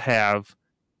could have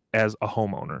as a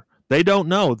homeowner. They don't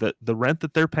know that the rent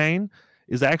that they're paying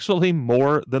is actually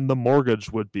more than the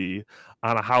mortgage would be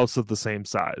on a house of the same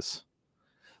size.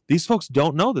 These folks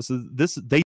don't know this.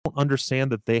 They don't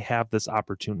understand that they have this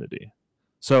opportunity.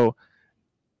 So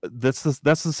that's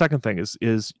the second thing is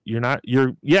it's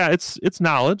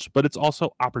knowledge, but it's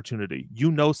also opportunity. You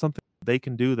know something they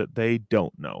can do that they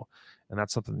don't know, and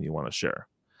that's something that you want to share.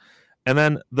 And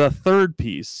then the third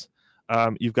piece,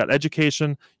 you've got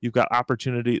education, you've got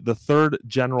opportunity. The third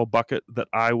general bucket that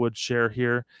I would share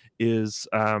here is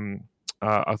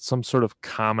some sort of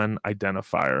common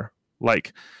identifier.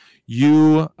 Like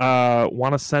you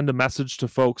want to send a message to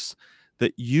folks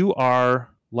that you are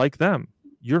like them.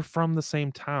 You're from the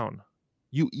same town.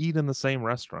 You eat in the same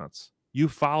restaurants. You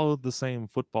follow the same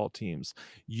football teams.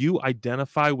 You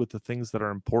identify with the things that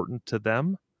are important to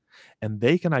them, and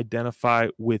they can identify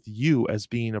with you as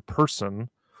being a person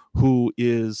who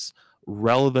is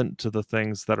relevant to the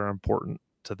things that are important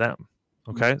to them.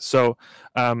 Okay. So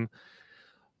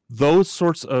those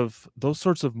sorts of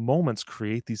moments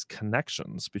create these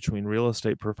connections between real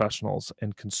estate professionals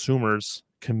and consumers,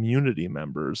 community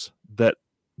members, that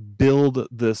build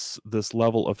this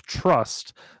level of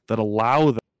trust that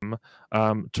allow them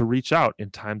to reach out in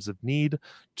times of need,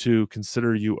 to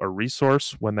consider you a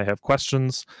resource when they have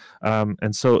questions.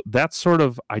 And so that sort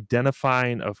of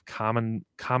identifying of common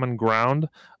ground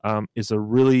is a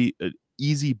really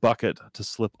easy bucket to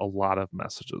slip a lot of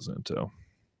messages into.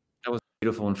 That was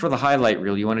beautiful. And for the highlight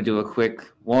reel, you want to do a quick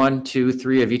 1, 2,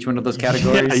 3 of each one of those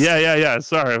categories? Yeah.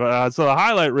 Sorry. So the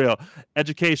highlight reel,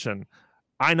 education.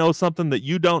 I know something that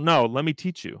you don't know. Let me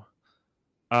teach you.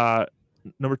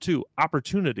 Number 2,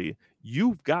 opportunity.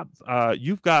 You've got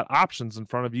options in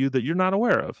front of you that you're not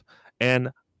aware of. And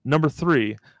number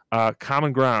 3,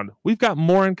 common ground. We've got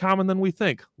more in common than we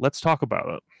think. Let's talk about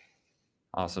it.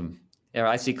 Awesome. Yeah,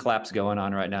 I see claps going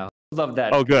on right now. Love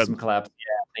that. Oh, good. Some claps.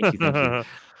 Yeah, thank you.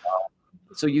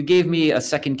 So you gave me a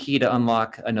second key to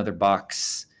unlock another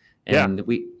box. And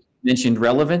we mentioned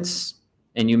relevance,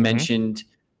 and you mentioned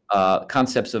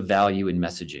concepts of value in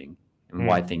messaging and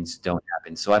why things don't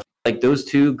happen. So I feel like those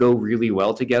two go really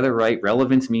well together, right?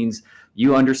 Relevance means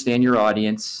you understand your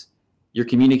audience, you're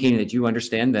communicating that you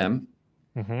understand them,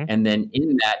 and then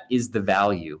in that is the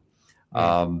value,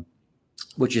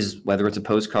 which is whether it's a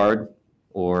postcard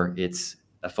or it's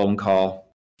a phone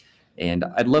call. And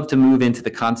I'd love to move into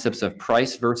the concepts of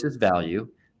price versus value.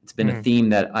 It's been a theme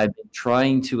that I've been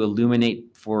trying to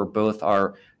illuminate for both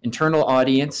our internal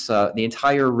audience. The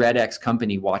entire REDX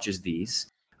company watches these.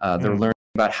 They're learning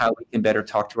about how we can better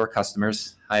talk to our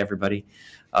customers. Hi, everybody.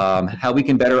 How we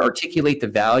can better articulate the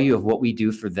value of what we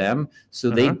do for them so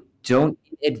they don't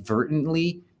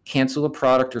inadvertently cancel a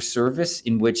product or service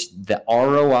in which the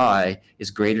ROI is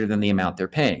greater than the amount they're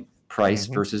paying. Price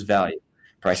versus value.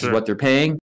 Price is what they're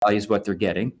paying, value is what they're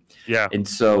getting. Yeah. And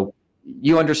so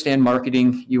you understand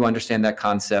marketing, you understand that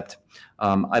concept.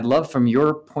 I'd love from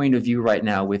your point of view right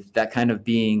now, with that kind of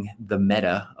being the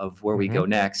meta of where we go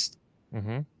next, if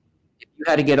you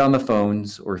had to get on the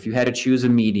phones, or if you had to choose a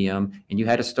medium and you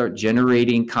had to start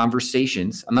generating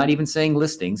conversations, I'm not even saying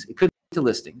listings, it could be to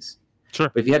listings. Sure.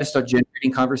 But if you had to start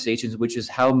generating conversations, which is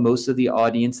how most of the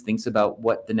audience thinks about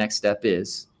what the next step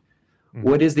is,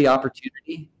 what is the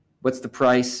opportunity? What's the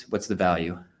price? What's the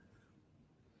value?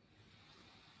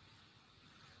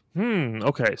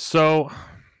 Okay. So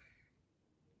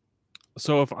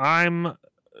if I'm,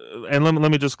 and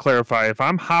let me just clarify, if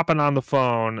I'm hopping on the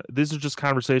phone, these are just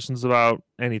conversations about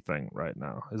anything right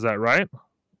now. Is that right?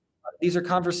 These are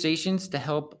conversations to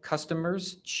help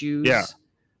customers choose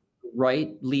the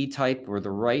right lead type or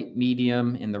the right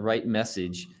medium and the right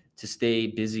message to stay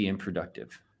busy and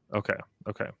productive. Okay.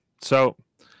 So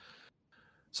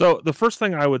the first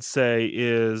thing I would say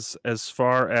is, as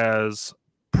far as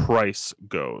price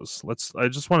goes, I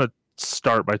just want to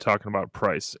start by talking about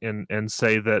price and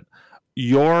say that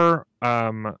your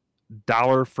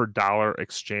dollar for dollar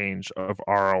exchange of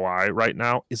ROI right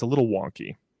now is a little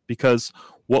wonky, because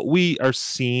what we are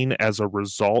seeing as a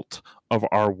result of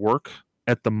our work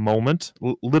at the moment,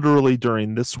 literally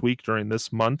during this week, during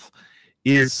this month,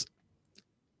 is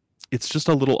it's just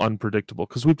a little unpredictable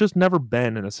because we've just never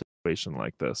been in a situation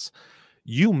like this.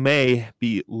 You may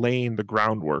be laying the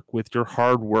groundwork with your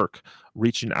hard work,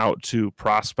 reaching out to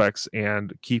prospects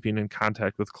and keeping in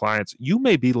contact with clients. You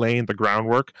may be laying the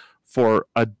groundwork for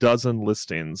a dozen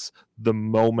listings the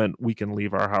moment we can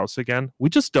leave our house again. We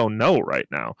just don't know right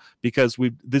now because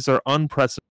these are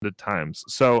unprecedented times.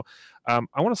 So I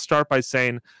want to start by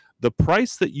saying the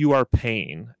price that you are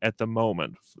paying at the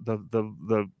moment,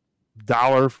 the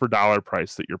dollar for dollar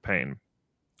price that you're paying,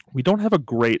 we don't have a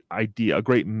great idea, a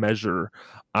great measure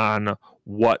on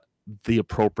what the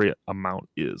appropriate amount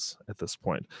is at this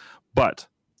point. But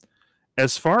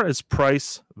as far as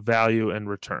price, value, and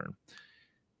return,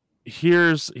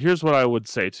 here's what I would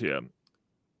say to you.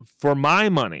 For my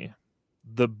money,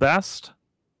 the best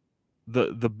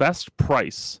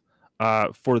price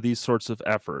for these sorts of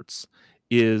efforts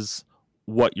is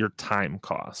what your time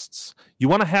costs. You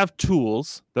want to have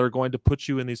tools that are going to put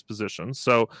you in these positions.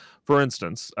 So, for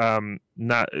instance, I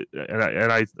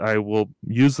will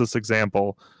use this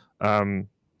example,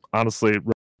 honestly,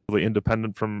 relatively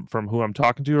independent from who I'm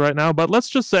talking to right now. But let's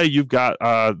just say you've got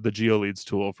the GeoLeads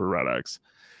tool for REDX.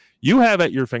 You have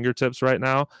at your fingertips right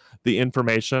now the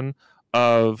information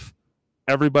of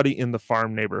everybody in the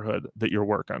farm neighborhood that you're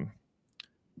working.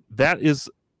 That is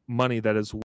money that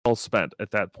is well spent at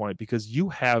that point because you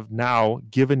have now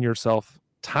given yourself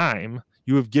time.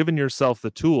 You have given yourself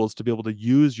the tools to be able to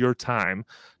use your time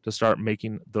to start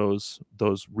making those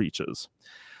reaches.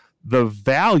 The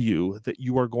value that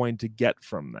you are going to get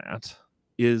from that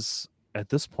is at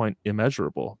this point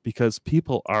immeasurable because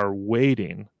people are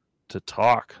waiting to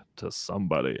talk to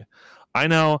somebody. I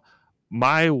know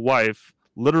my wife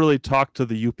literally talked to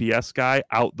the UPS guy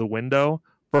out the window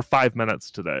for 5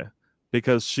 minutes today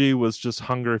because she was just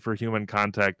hungry for human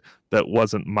contact that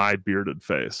wasn't my bearded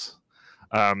face.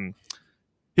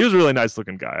 He was a really nice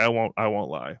looking guy. I won't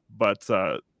lie, but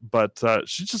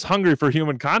she's just hungry for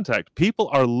human contact. People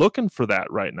are looking for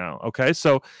that right now. Okay.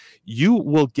 So you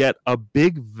will get a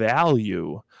big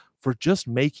value for just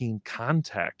making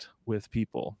contact with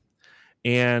people.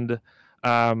 And,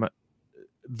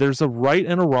 there's a right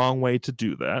and a wrong way to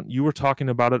do that. You were talking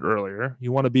about it earlier.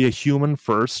 You want to be a human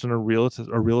first and a real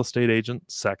estate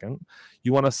agent second.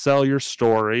 You want to sell your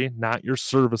story, not your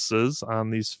services on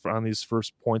these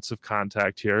first points of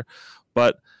contact here.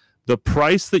 But the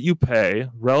price that you pay,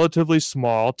 relatively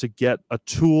small to get a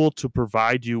tool to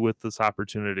provide you with this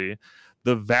opportunity.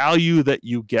 The value that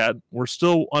you get, we're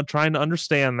still trying to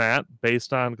understand that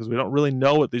based on, because we don't really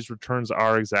know what these returns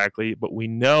are exactly, but we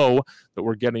know that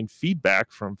we're getting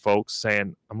feedback from folks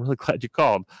saying, I'm really glad you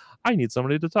called. I need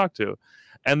somebody to talk to.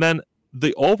 And then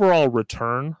the overall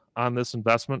return on this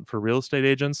investment for real estate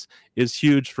agents is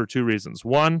huge for two reasons.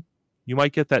 One, you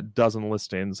might get that dozen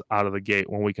listings out of the gate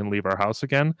when we can leave our house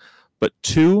again. But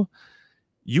two,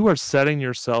 you are setting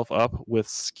yourself up with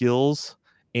skills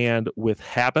and with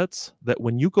habits that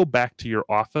when you go back to your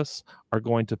office are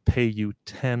going to pay you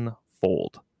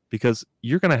tenfold because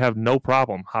you're going to have no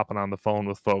problem hopping on the phone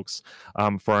with folks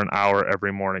for an hour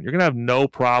every morning. You're going to have no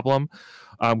problem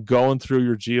going through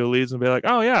your GeoLeads and be like,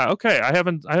 oh yeah, okay, I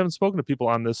haven't spoken to people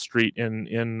on this street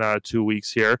in 2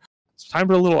 weeks here. It's time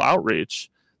for a little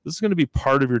outreach. This is going to be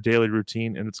part of your daily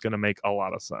routine and it's going to make a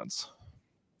lot of sense.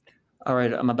 All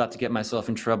right, I'm about to get myself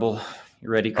in trouble. You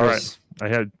ready, Chris? All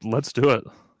right, let's do it.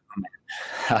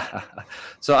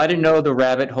 So I didn't know the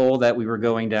rabbit hole that we were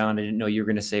going down. I didn't know you were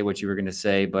going to say what you were going to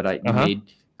say, but you made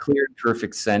clear,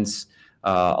 perfect sense.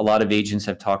 A lot of agents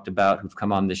have talked about who've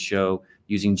come on this show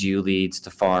using GeoLeads to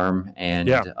farm,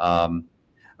 and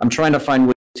I'm trying to find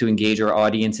ways to engage our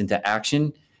audience into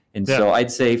action. And so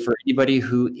I'd say for anybody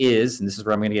who is, and this is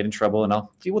where I'm going to get in trouble, and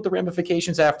I'll deal with the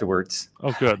ramifications afterwards.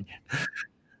 Oh, good.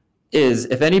 Is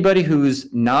if anybody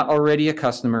who's not already a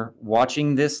customer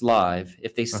watching this live,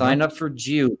 if they sign up for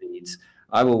GeoLeads,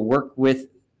 I will work with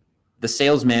the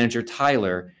sales manager,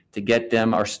 Tyler, to get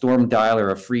them our Storm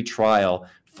Dialer, a free trial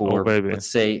for, let's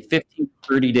say, 15,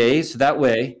 30 days. So that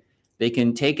way they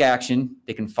can take action.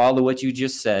 They can follow what you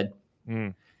just said.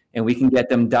 And we can get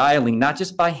them dialing, not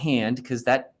just by hand, because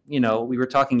that, we were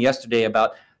talking yesterday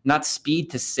about not speed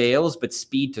to sales, but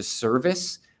speed to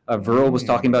service. Verl was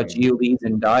talking about GeoLeads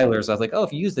and dialers. I was like, oh,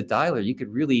 if you use the dialer, you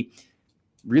could really,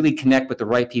 really connect with the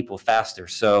right people faster.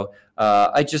 So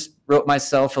I just wrote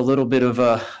myself a little bit of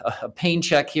a pain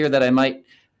check here that I might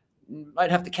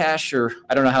have to cash, or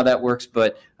I don't know how that works,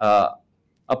 but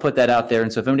I'm I'll put that out there.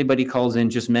 And so if anybody calls in,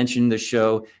 just mention the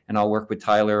show, and I'll work with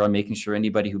Tyler on making sure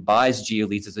anybody who buys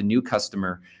GeoLeads as a new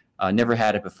customer, never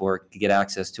had it before, can get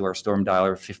access to our Storm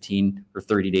Dialer 15 or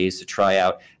 30 days to try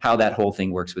out how that whole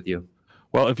thing works with you.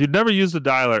 Well, if you've never used a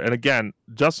dialer, and again,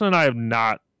 Justin and I have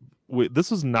not,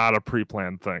 this is not a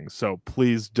pre-planned thing, so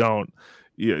please don't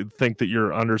think that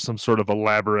you're under some sort of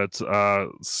elaborate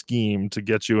scheme to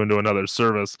get you into another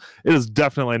service. It is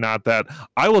definitely not that.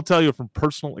 I will tell you from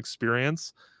personal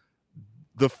experience,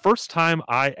 the first time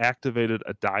I activated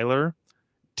a dialer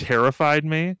terrified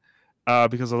me.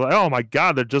 Because I was like, oh my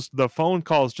God, the phone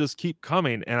calls just keep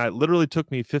coming. And it literally took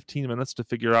me 15 minutes to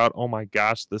figure out, oh my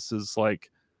gosh, this is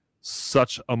like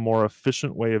such a more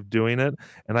efficient way of doing it.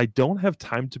 And I don't have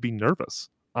time to be nervous,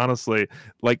 honestly.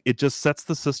 Like, it just sets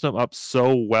the system up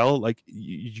so well. Like,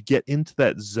 you get into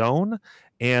that zone,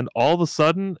 and all of a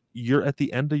sudden you're at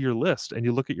the end of your list, and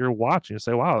you look at your watch and you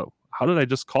say, wow, how did I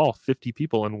just call 50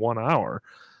 people in 1 hour?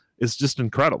 It's just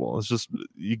incredible. It's just,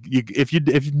 if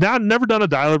you've never done a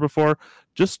dialer before,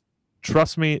 just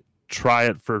trust me, try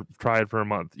it for a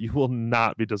month. You will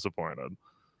not be disappointed.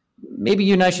 Maybe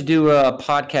you and I should do a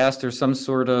podcast or some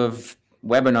sort of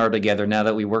webinar together now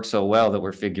that we work so well that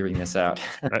we're figuring this out.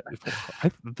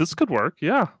 This could work,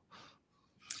 yeah.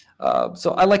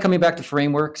 So I like coming back to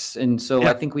frameworks, and so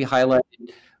I think we highlighted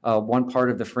one part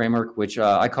of the framework, which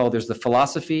I call, there's the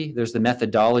philosophy, there's the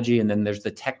methodology, and then there's the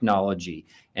technology.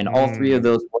 And all three of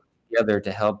those work together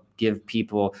to help give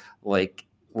people like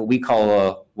what we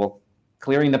call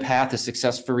clearing the path to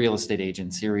success for real estate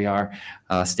agents. Here we are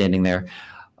standing there.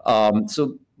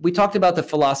 So we talked about the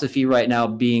philosophy right now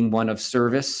being one of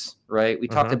service, right? We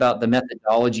talked about the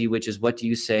methodology, which is what do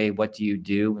you say, what do you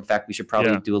do? In fact, we should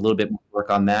probably do a little bit more work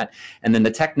on that. And then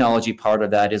the technology part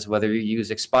of that is whether you use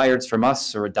expireds from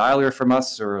us or a dialer from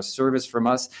us or a service from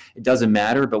us, it doesn't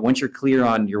matter. But once you're clear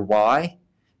on your why,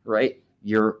 right?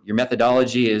 Your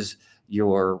methodology is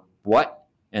your what,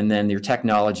 and then your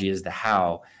technology is the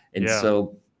how. And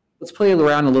so let's play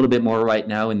around a little bit more right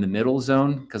now in the middle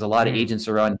zone, because a lot of agents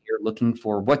are on here looking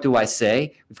for, what do I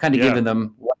say? We've kind of given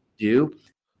them what to do.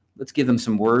 Let's give them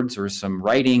some words or some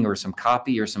writing or some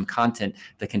copy or some content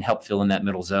that can help fill in that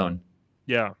middle zone.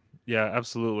 Yeah,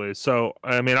 absolutely. So,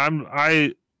 I mean,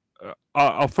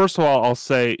 I'll first of all, I'll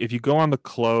say, if you go on the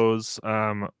close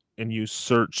and you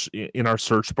search in our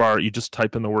search bar, you just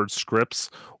type in the word scripts.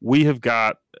 We have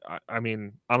got, I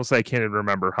mean, honestly, I can't even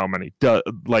remember how many,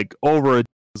 like over a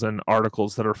dozen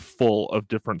articles that are full of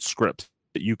different scripts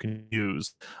that you can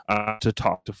use to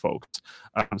talk to folks.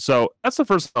 So that's the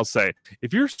first thing I'll say.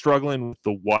 If you're struggling with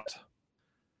the what,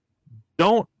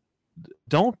 don't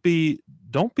be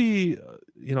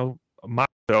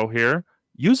macho here.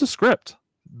 Use a script.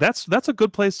 That's a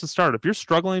good place to start. If you're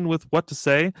struggling with what to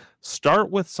say,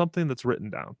 start with something that's written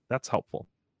down. That's helpful.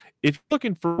 If you're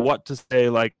looking for what to say,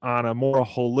 like on a more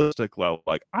holistic level,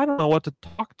 like I don't know what to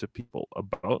talk to people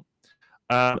about,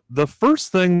 the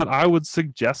first thing that I would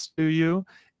suggest to you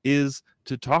is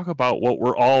to talk about what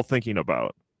we're all thinking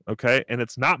about. Okay. And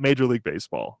it's not Major League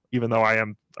Baseball, even though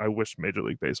I wish Major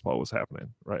League Baseball was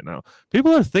happening right now.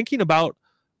 People are thinking about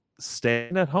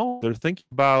staying at home. They're thinking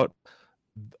about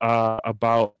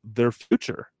their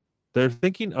future. They're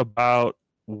thinking about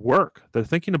work. They're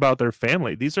thinking about their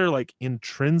family. These are like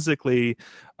intrinsically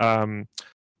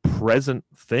present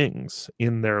things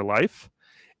in their life.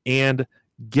 And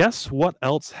guess what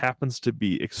else happens to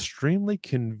be extremely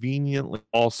conveniently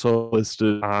also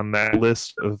listed on that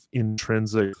list of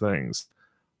intrinsic things?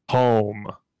 Home.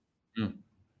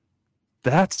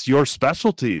 That's your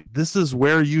specialty. This is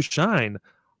where you shine.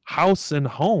 House and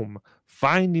home.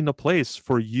 Finding a place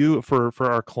for you, for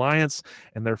our clients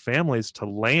and their families to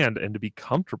land and to be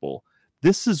comfortable.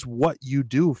 This is what you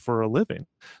do for a living.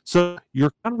 So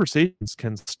your conversations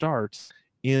can start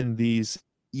in these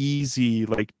easy,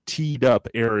 like teed up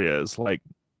areas. Like,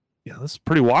 this is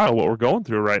pretty wild what we're going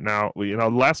through right now.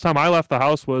 Last time I left the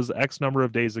house was X number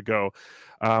of days ago.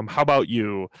 How about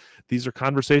you? These are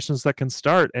conversations that can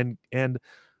start, and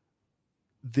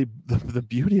the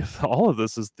beauty of all of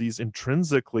this is these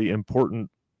intrinsically important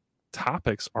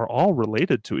topics are all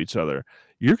related to each other.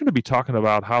 You're going to be talking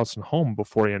about house and home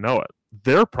before you know it.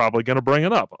 They're probably going to bring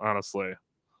it up, honestly.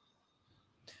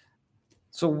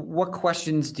 So what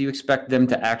questions do you expect them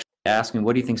to actually ask, and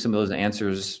what do you think some of those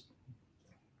answers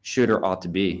should or ought to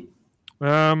be?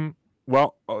 Well,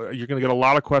 you're going to get a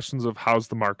lot of questions of how's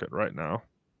the market right now.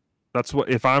 That's what,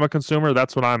 if I'm a consumer,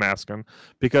 that's what I'm asking,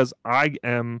 because I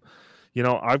am,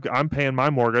 I'm paying my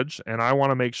mortgage and I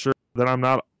want to make sure that I'm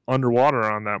not underwater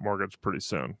on that mortgage pretty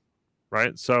soon.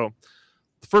 Right. So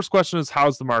the first question is,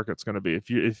 how's the market's going to be?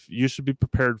 If you should be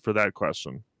prepared for that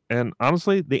question. And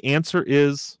honestly, the answer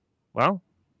is, well,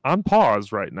 on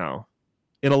pause right now.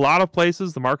 In a lot of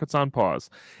places, the market's on pause.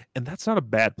 And that's not a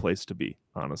bad place to be,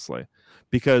 honestly,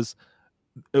 because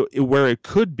where it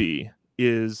could be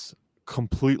is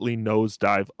completely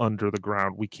nosedive under the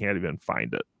ground. We can't even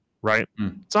find it, right?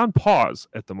 It's on pause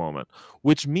at the moment,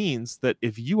 which means that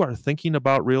if you are thinking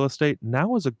about real estate,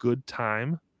 now is a good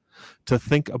time to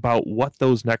think about what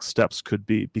those next steps could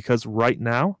be, because right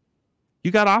now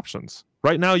you got options.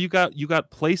 Right now you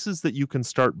got places that you can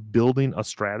start building a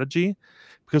strategy,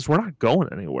 because we're not going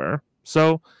anywhere.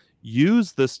 So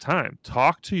use this time.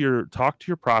 Talk to your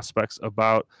prospects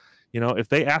about, if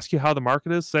they ask you how the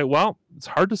market is, say, well, it's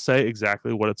hard to say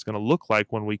exactly what it's going to look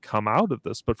like when we come out of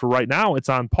this, but for right now it's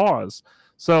on pause.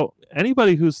 So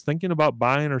anybody who's thinking about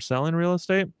buying or selling real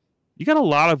estate, you got a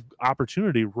lot of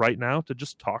opportunity right now to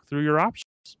just talk through your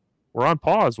options. We're on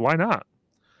pause. Why not?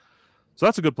 So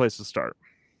that's a good place to start.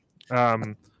 Yeah,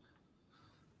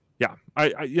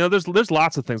 there's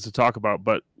lots of things to talk about,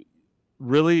 but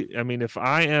really, I mean, if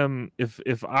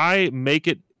I make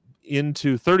it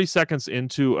into 30 seconds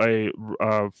into a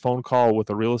phone call with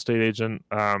a real estate agent,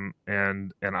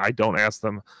 and I don't ask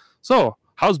them, so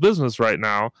how's business right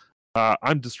now?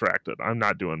 I'm distracted. I'm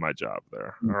not doing my job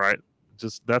there. All right.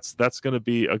 Just that's going to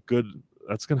be a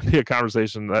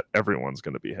conversation that everyone's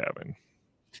going to be having.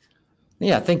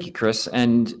 Yeah, thank you, Chris.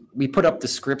 And we put up the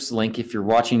scripts link. If you're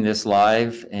watching this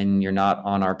live and you're not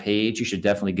on our page, you should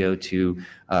definitely go to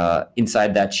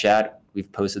inside that chat.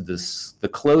 We've posted this,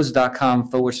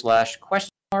 theclose.com/?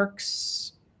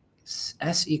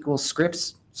 S equals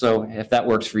scripts. So if that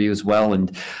works for you as well.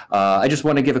 And I just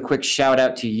want to give a quick shout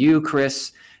out to you,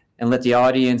 Chris, and let the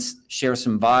audience share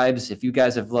some vibes. If you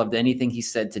guys have loved anything he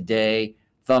said today,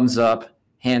 thumbs up,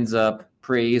 hands up,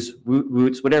 praise, woot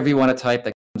woots, whatever you want to type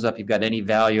that comes up. You've got any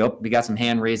value. Oh, we got some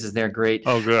hand raises there. Great.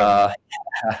 Oh, good.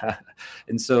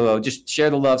 And so just share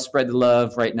the love, spread the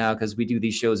love right now, because we do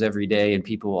these shows every day and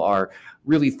people are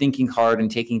really thinking hard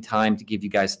and taking time to give you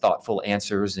guys thoughtful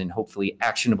answers and hopefully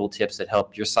actionable tips that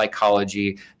help your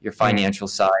psychology, your financial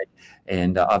side.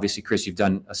 And obviously, Chris, you've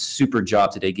done a super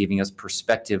job today giving us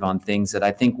perspective on things that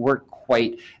I think weren't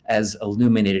quite as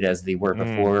illuminated as they were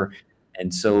before.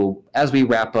 And so as we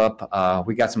wrap up,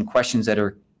 we got some questions that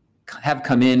have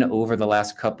come in over the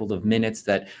last couple of minutes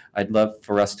that I'd love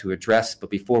for us to address. But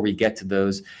before we get to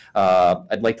those,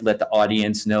 I'd like to let the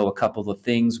audience know a couple of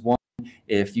things. One,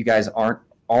 if you guys aren't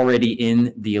already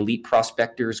in the Elite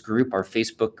Prospectors group, our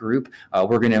Facebook group,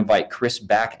 we're going to invite Chris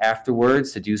back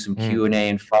afterwards to do some Q&A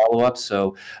and follow-up.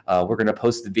 So we're going to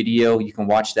post the video. You can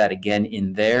watch that again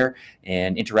in there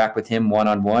and interact with him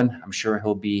one-on-one. I'm sure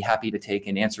he'll be happy to take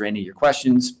and answer any of your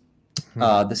questions.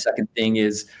 The second thing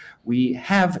is we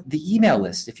have the email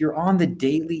list. If you're on the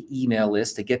daily email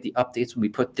list to get the updates when we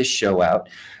put this show out,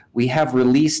 we have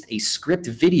released a script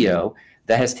video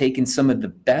that has taken some of the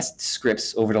best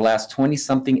scripts over the last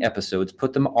 20-something episodes,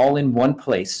 put them all in one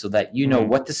place so that you know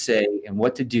what to say and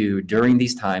what to do during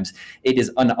these times. It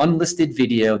is an unlisted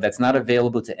video that's not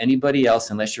available to anybody else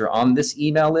unless you're on this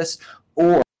email list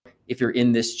or if you're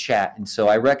in this chat. And so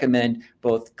I recommend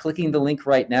both clicking the link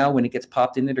right now when it gets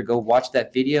popped in there to go watch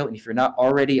that video. And if you're not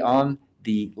already on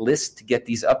the list to get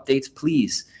these updates,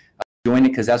 please join it,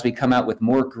 because as we come out with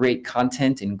more great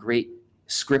content and great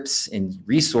scripts and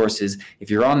resources, if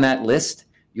you're on that list,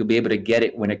 you'll be able to get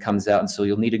it when it comes out. And so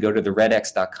you'll need to go to the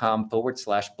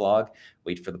redx.com/blog,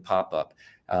 wait for the pop-up.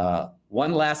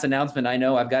 One last announcement. I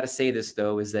know I've got to say this,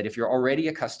 though, is that if you're already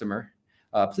a customer,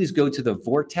 please go to the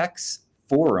Vortex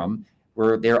forum,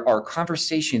 where there are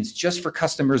conversations just for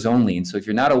customers only. And so if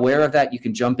you're not aware of that, you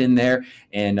can jump in there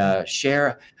and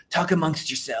share, talk amongst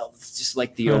yourselves, just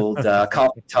like the old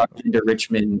Coffee Talk into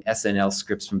Richmond SNL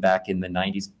scripts from back in the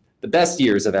 90s. The best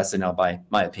years of SNL, by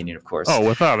my opinion, of course. Oh,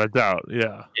 without a doubt.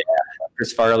 Yeah.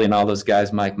 Chris Farley and all those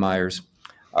guys, Mike Myers.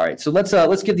 All right. So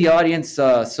let's give the audience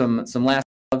some last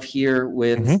love here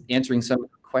with answering some of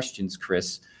the questions,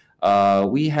 Chris.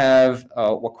 We have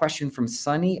a question from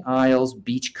Sunny Isles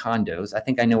Beach Condos. I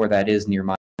think I know where that is, near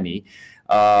Miami.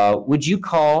 Would you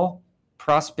call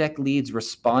prospect leads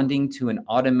responding to an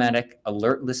automatic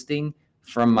alert listing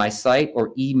from my site,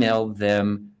 or email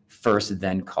them first,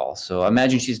 then call? So I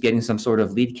imagine she's getting some sort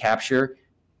of lead capture,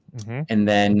 and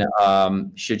then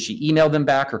should she email them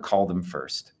back or call them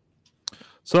first?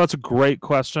 So that's a great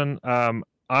question.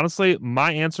 Honestly,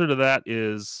 my answer to that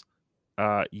is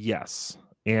yes.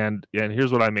 And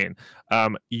here's what I mean.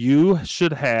 You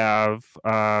should have,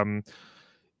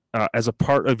 as a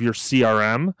part of your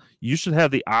CRM, you should have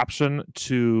the option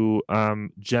to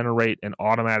generate an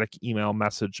automatic email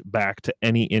message back to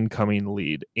any incoming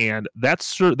lead. And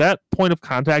that point of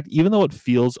contact, even though it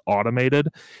feels automated,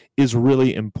 is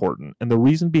really important. And the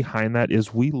reason behind that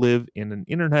is we live in an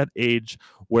internet age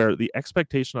where the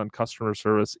expectation on customer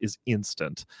service is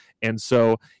instant. And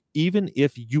so even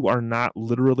if you are not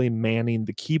literally manning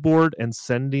the keyboard and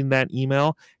sending that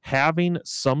email, having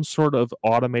some sort of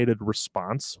automated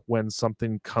response when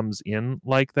something comes in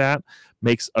like that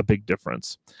makes a big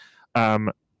difference.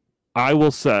 I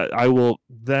will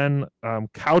then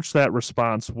couch that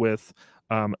response with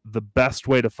the best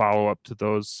way to follow up to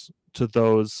those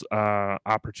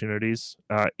opportunities,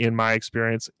 in my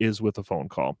experience, is with a phone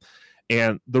call.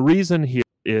 And the reason here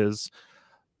is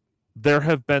there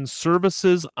have been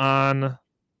services online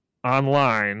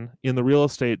in the real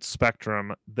estate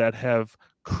spectrum that have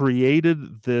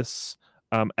created this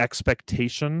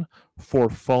expectation for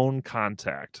phone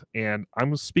contact. And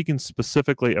I'm speaking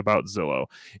specifically about Zillow.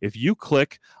 If you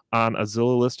click on a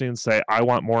Zillow listing and say, I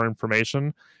want more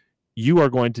information, you are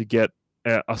going to get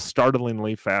a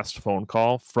startlingly fast phone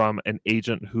call from an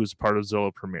agent who's part of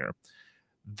Zillow Premier.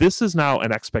 This is now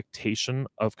an expectation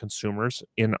of consumers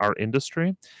in our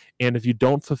industry. And if you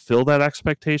don't fulfill that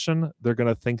expectation, they're going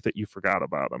to think that you forgot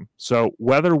about them. So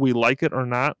whether we like it or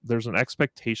not, there's an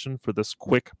expectation for this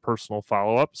quick personal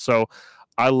follow-up. So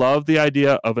I love the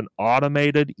idea of an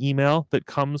automated email that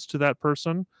comes to that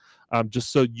person,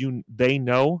 just so they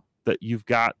know that you've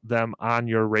got them on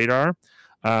your radar.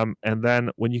 And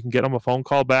then when you can get them a phone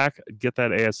call back, get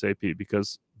that ASAP,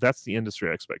 because that's the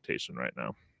industry expectation right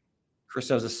now. Chris,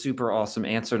 that was a super awesome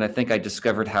answer, and I think I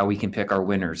discovered how we can pick our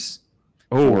winners.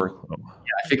 I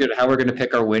figured how we're going to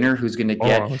pick our winner, who's going to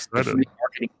get a free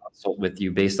marketing consult with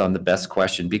you based on the best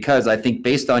question. Because I think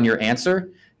based on your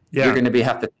answer, you're going to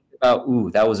have to think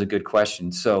about, that was a good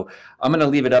question. So I'm going to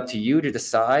leave it up to you to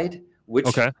decide which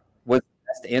was the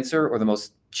best answer or the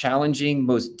most challenging,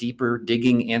 most deeper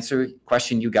digging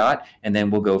question you got, and then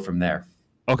we'll go from there.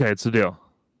 Okay, it's a deal.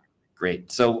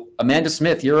 Great. So Amanda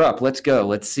Smith, you're up. Let's go.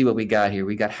 Let's see what we got here.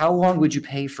 We got, how long would you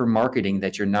pay for marketing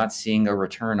that you're not seeing a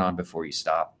return on before you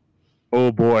stop?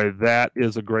 Oh boy, that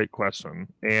is a great question.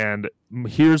 And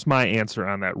here's my answer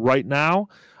on that. Right now,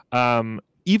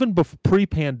 even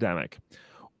pre-pandemic,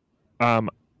 it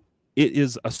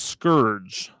is a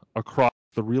scourge across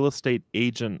the real estate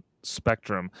agent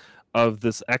spectrum of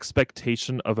this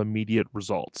expectation of immediate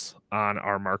results on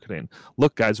our marketing.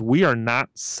 Look, guys, we are not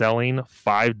selling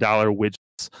 $5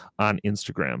 widgets on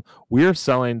Instagram. We are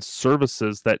selling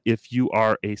services that, if you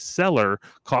are a seller,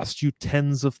 cost you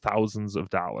tens of thousands of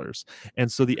dollars. And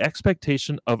so the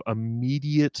expectation of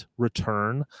immediate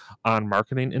return on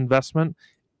marketing investment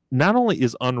not only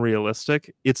is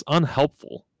unrealistic, it's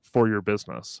unhelpful for your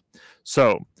business.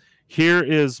 So here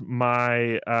is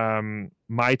my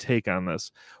my take on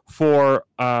this. For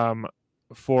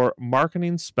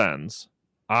marketing spends,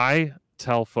 I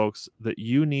tell folks that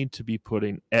you need to be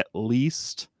putting at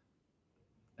least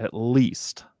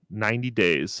 90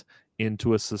 days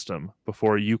into a system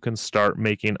before you can start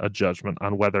making a judgment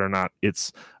on whether or not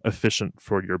it's efficient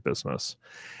for your business.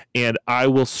 And I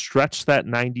will stretch that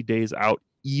 90 days out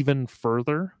even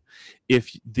further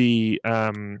if the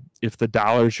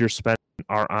dollars you're spending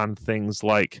are on things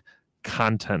like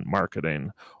content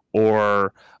marketing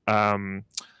or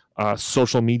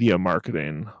social media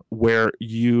marketing, where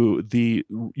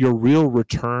your real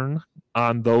return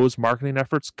on those marketing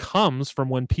efforts comes from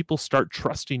when people start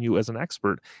trusting you as an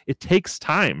expert. It takes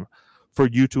time for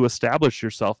you to establish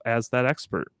yourself as that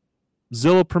expert.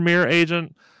 Zillow Premier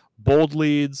Agent, bold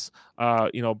leads,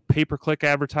 pay-per-click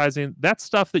advertising, that's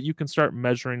stuff that you can start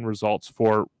measuring results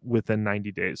for within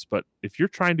 90 days. But if you're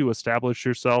trying to establish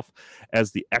yourself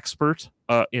as the expert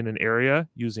in an area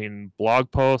using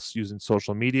blog posts, using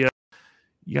social media,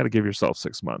 you got to give yourself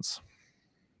 6 months.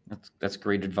 That's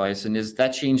great advice. And is that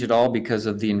change at all because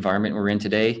of the environment we're in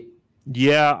today?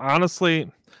 Yeah,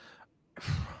 honestly,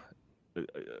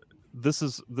 this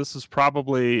is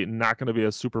probably not going to be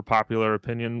a super popular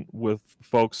opinion with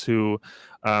folks who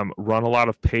run a lot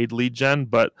of paid lead gen,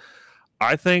 but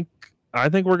I think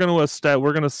we're going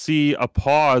to see a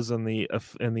pause in the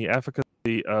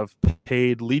efficacy of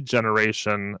paid lead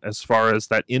generation as far as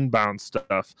that inbound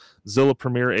stuff. Zillow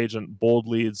Premier Agent, bold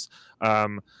leads,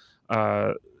 the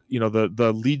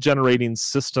lead generating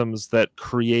systems that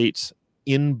create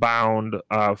inbound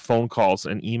phone calls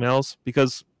and emails,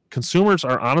 because consumers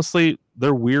are honestly,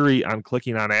 they're weary on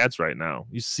clicking on ads right now.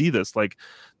 You see this, like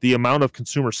the amount of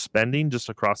consumer spending just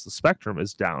across the spectrum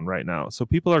is down right now. So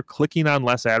people are clicking on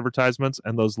less advertisements,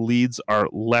 and those leads are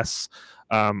less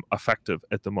effective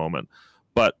at the moment.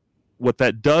 But what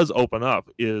that does open up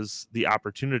is the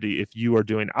opportunity. If you are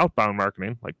doing outbound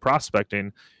marketing, like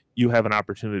prospecting, you have an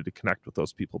opportunity to connect with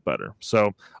those people better.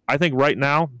 So I think right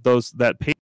now, that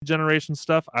paid generation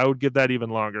stuff, I would give that even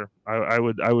longer. I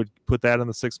would put that in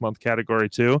the 6-month category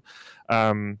too.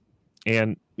 And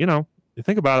you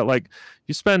think about it, like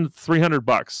you spend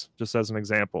 $300, just as an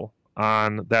example,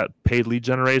 on that paid lead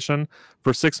generation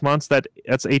for 6 months, that's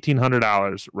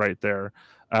 $1,800 right there.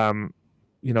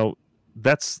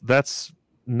 That's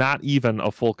not even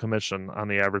a full commission on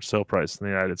the average sale price in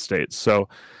the United States. So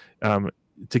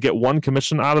to get one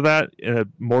commission out of that, it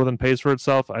more than pays for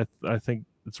itself. I think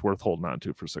it's worth holding on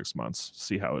to for 6 months,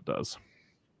 see how it does.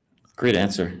 Great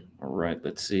answer. All right,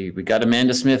 let's see. We got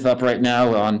Amanda Smith up right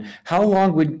now on how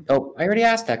long I already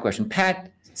asked that question.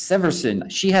 Pat Severson,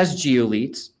 she has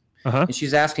GeoLeads, and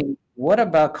she's asking, what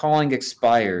about calling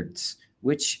expireds?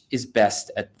 Which is best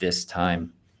at this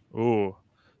time? Ooh,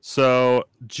 so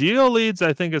GeoLeads,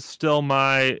 I think, is still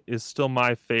my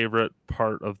favorite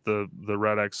part of the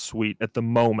REDX suite at the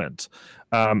moment,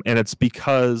 and it's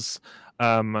because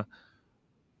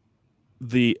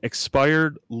the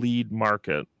expired lead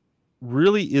market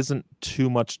really isn't too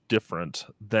much different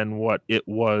than what it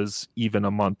was even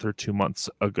a month or 2 months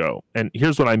ago. And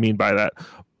here's what I mean by that.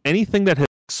 Anything that has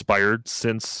expired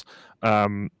since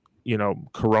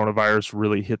coronavirus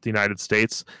really hit the United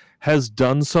States has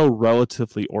done so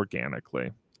relatively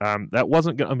organically. That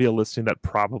wasn't going to be a listing that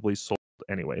probably sold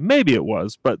anyway. Maybe it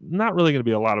was, but not really going to be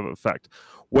a lot of effect.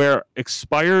 Where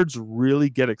expireds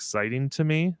really get exciting to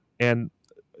me, and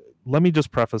let me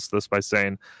just preface this by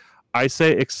saying, I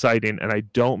say exciting, and I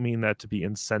don't mean that to be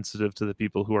insensitive to the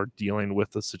people who are dealing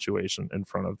with the situation in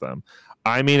front of them.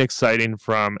 I mean exciting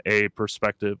from a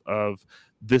perspective of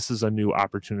this is a new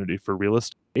opportunity for real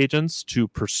estate agents to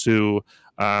pursue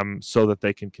so that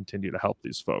they can continue to help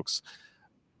these folks.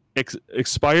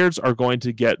 Expireds are going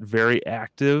to get very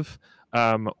active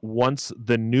once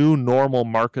the new normal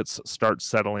markets start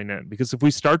settling in. Because if we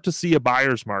start to see a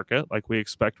buyer's market, like we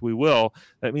expect we will,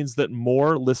 that means that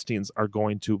more listings are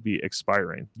going to be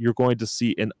expiring. You're going to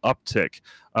see an uptick.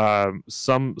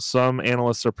 Some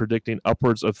analysts are predicting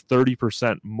upwards of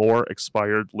 30% more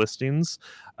expired listings.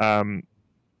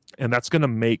 And that's going to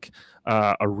make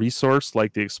a resource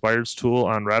like the expireds tool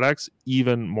on REDX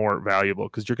even more valuable,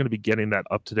 because you're going to be getting that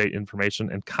up-to-date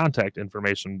information and contact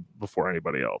information before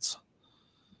anybody else.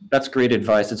 That's great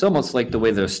advice. It's almost like the way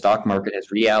the stock market has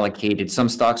reallocated. Some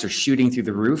stocks are shooting through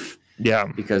the roof,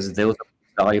 because those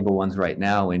are valuable ones right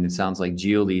now. And it sounds like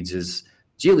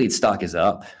GeoLeads stock is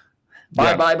up.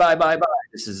 Buy.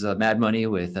 This is Mad Money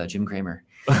with Jim Cramer.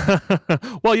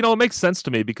 Well, it makes sense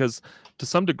to me, because to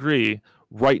some degree,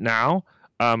 right now,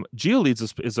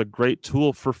 GeoLeads is a great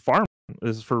tool for farming,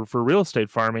 for real estate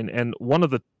farming. And one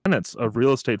of the tenets of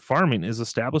real estate farming is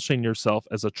establishing yourself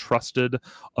as a trusted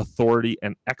authority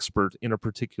and expert in a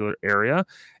particular area.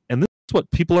 And this is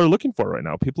what people are looking for right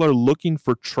now. People are looking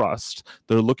for trust.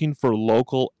 They're looking for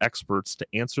local experts to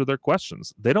answer their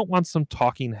questions. They don't want some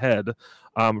talking head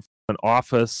from an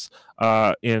office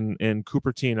in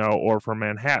Cupertino or from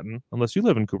Manhattan, unless you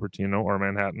live in Cupertino or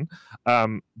Manhattan.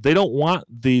 They don't want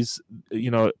a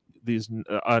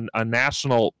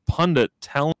national pundit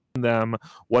telling them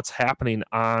what's happening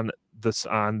on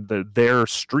their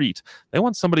street. They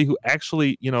want somebody who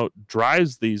actually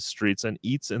drives these streets and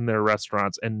eats in their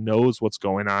restaurants and knows what's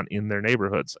going on in their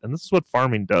neighborhoods. And this is what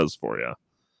farming does for you.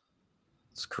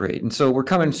 That's great. And so we're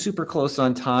coming super close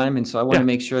on time, and so I want to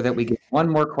make sure that we get one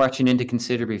more question in to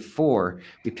consider before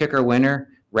we pick our winner,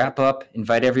 wrap up,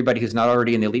 invite everybody who's not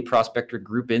already in the Elite Prospector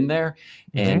group in there,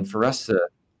 and for us to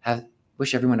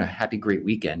wish everyone a happy, great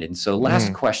weekend. And so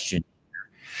last question.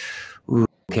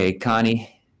 Okay,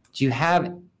 Connie, do you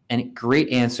have a great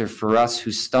answer for us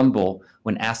who stumble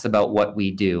when asked about what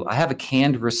we do? I have a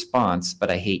canned response, but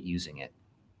I hate using it.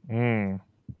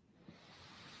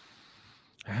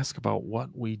 Ask about what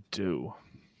we do.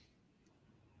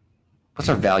 What's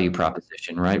our value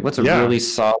proposition, right? What's a really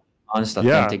solid, honest,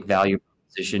 authentic value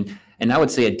proposition? And I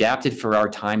would say adapted for our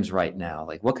times right now.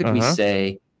 Like, what could we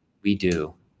say we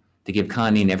do to give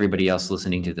Connie and everybody else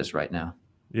listening to this right now?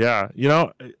 Yeah.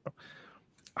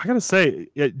 I got to say,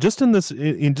 just in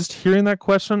just hearing that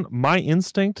question, my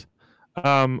instinct,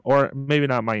 or maybe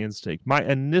not my instinct, my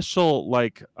initial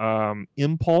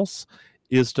impulse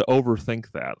is to overthink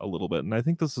that a little bit. And I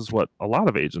think this is what a lot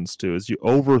of agents do, is you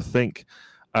overthink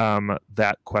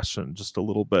that question just a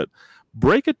little bit.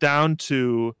 Break it down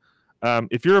to,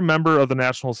 if you're a member of the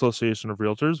National Association of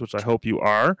Realtors, which I hope you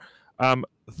are,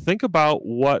 think about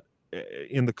what,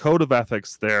 in the code of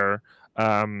ethics there,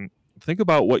 think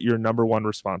about what your number one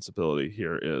responsibility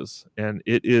here is. And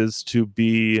it is to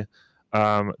be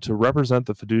to represent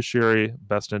the fiduciary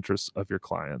best interests of your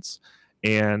clients.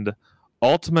 And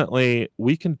ultimately,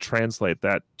 we can translate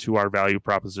that to our value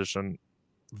proposition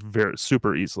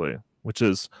super easily, which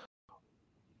is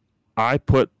I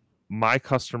put my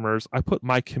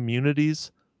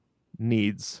community's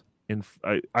needs in.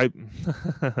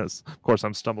 Of course,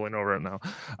 I'm stumbling over it now.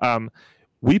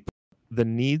 We put the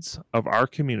needs of our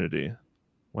community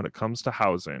when it comes to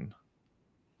housing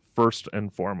first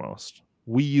and foremost.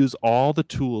 We use all the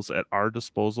tools at our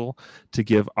disposal to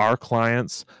give our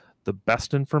clients the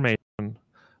best information,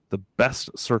 the best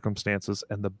circumstances,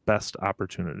 and the best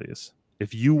opportunities.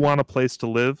 If you want a place to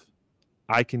live,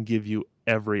 I can give you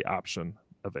every option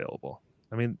available.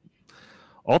 I mean,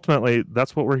 ultimately,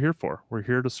 that's what we're here for. We're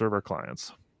here to serve our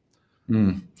clients.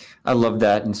 I love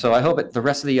that. And so I hope that the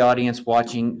rest of the audience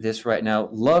watching this right now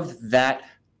loved that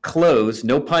close.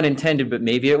 No pun intended, but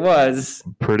maybe it was.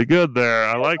 Pretty good there.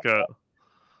 I like it.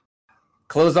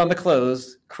 Close on the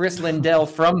close. Chris Linsell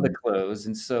from the close.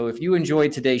 And so if you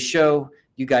enjoyed today's show,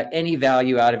 you got any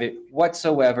value out of it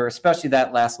whatsoever, especially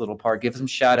that last little part, give them a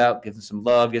shout out, give them some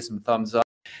love, give them a thumbs up.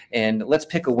 And let's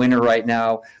pick a winner right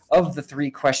now. Of the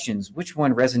 3 questions, which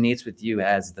one resonates with you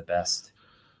as the best?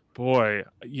 Boy,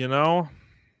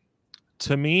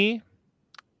 to me,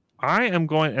 I am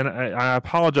going, and I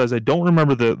apologize, I don't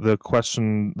remember the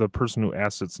question, the person who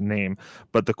asked its name,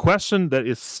 but the question that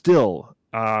is still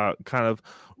kind of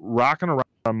rocking around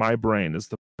on my brain is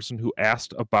the person who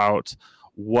asked about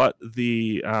what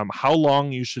the how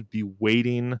long you should be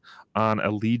waiting on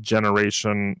a lead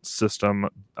generation system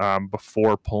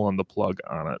before pulling the plug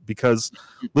on it. Because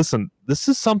listen, this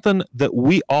is something that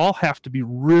we all have to be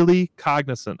really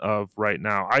cognizant of right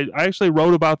now. I actually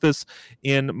wrote about this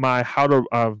in my How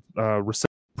to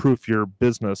Recession-Proof Your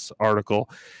Business article.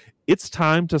 It's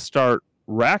time to start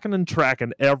racking and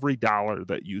tracking every dollar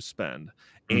that you spend.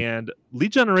 And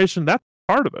lead generation, that's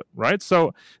part of it, right?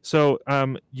 So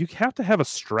you have to have a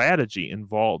strategy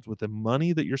involved with the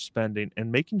money that you're spending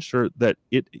and making sure that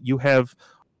you have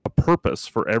a purpose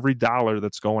for every dollar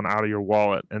that's going out of your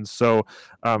wallet. And so,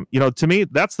 to me,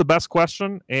 that's the best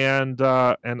question. And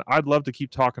I'd love to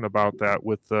keep talking about that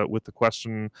with the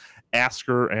question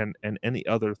asker and any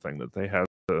other thing that they have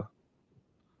to.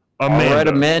 Amanda. All right,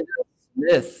 Amanda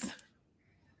Smith,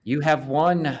 you have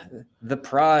won the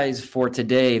prize for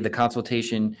today, the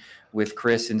consultation with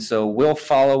Chris. And so we'll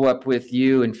follow up with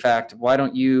you. In fact, why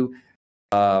don't you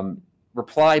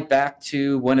reply back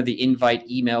to one of the invite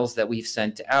emails that we've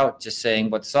sent out, just saying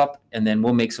what's up, and then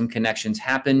we'll make some connections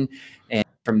happen. And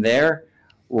from there,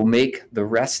 we'll make the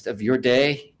rest of your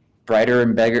day brighter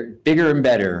and bigger and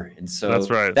better. And so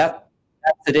that's right. That's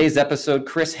today's episode.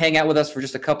 Chris, hang out with us for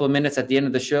just a couple of minutes at the end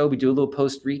of the show. We do a little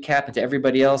post recap, and to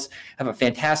everybody else, have a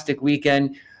fantastic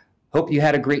weekend. Hope you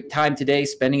had a great time today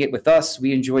spending it with us.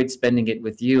 We enjoyed spending it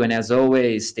with you. And as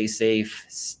always, stay safe,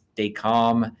 stay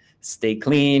calm, stay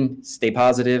clean, stay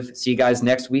positive. See you guys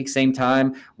next week, same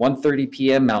time, 1:30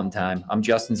 p.m. Mountain Time. I'm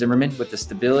Justin Zimmerman with the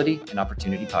Stability and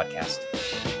Opportunity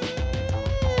Podcast.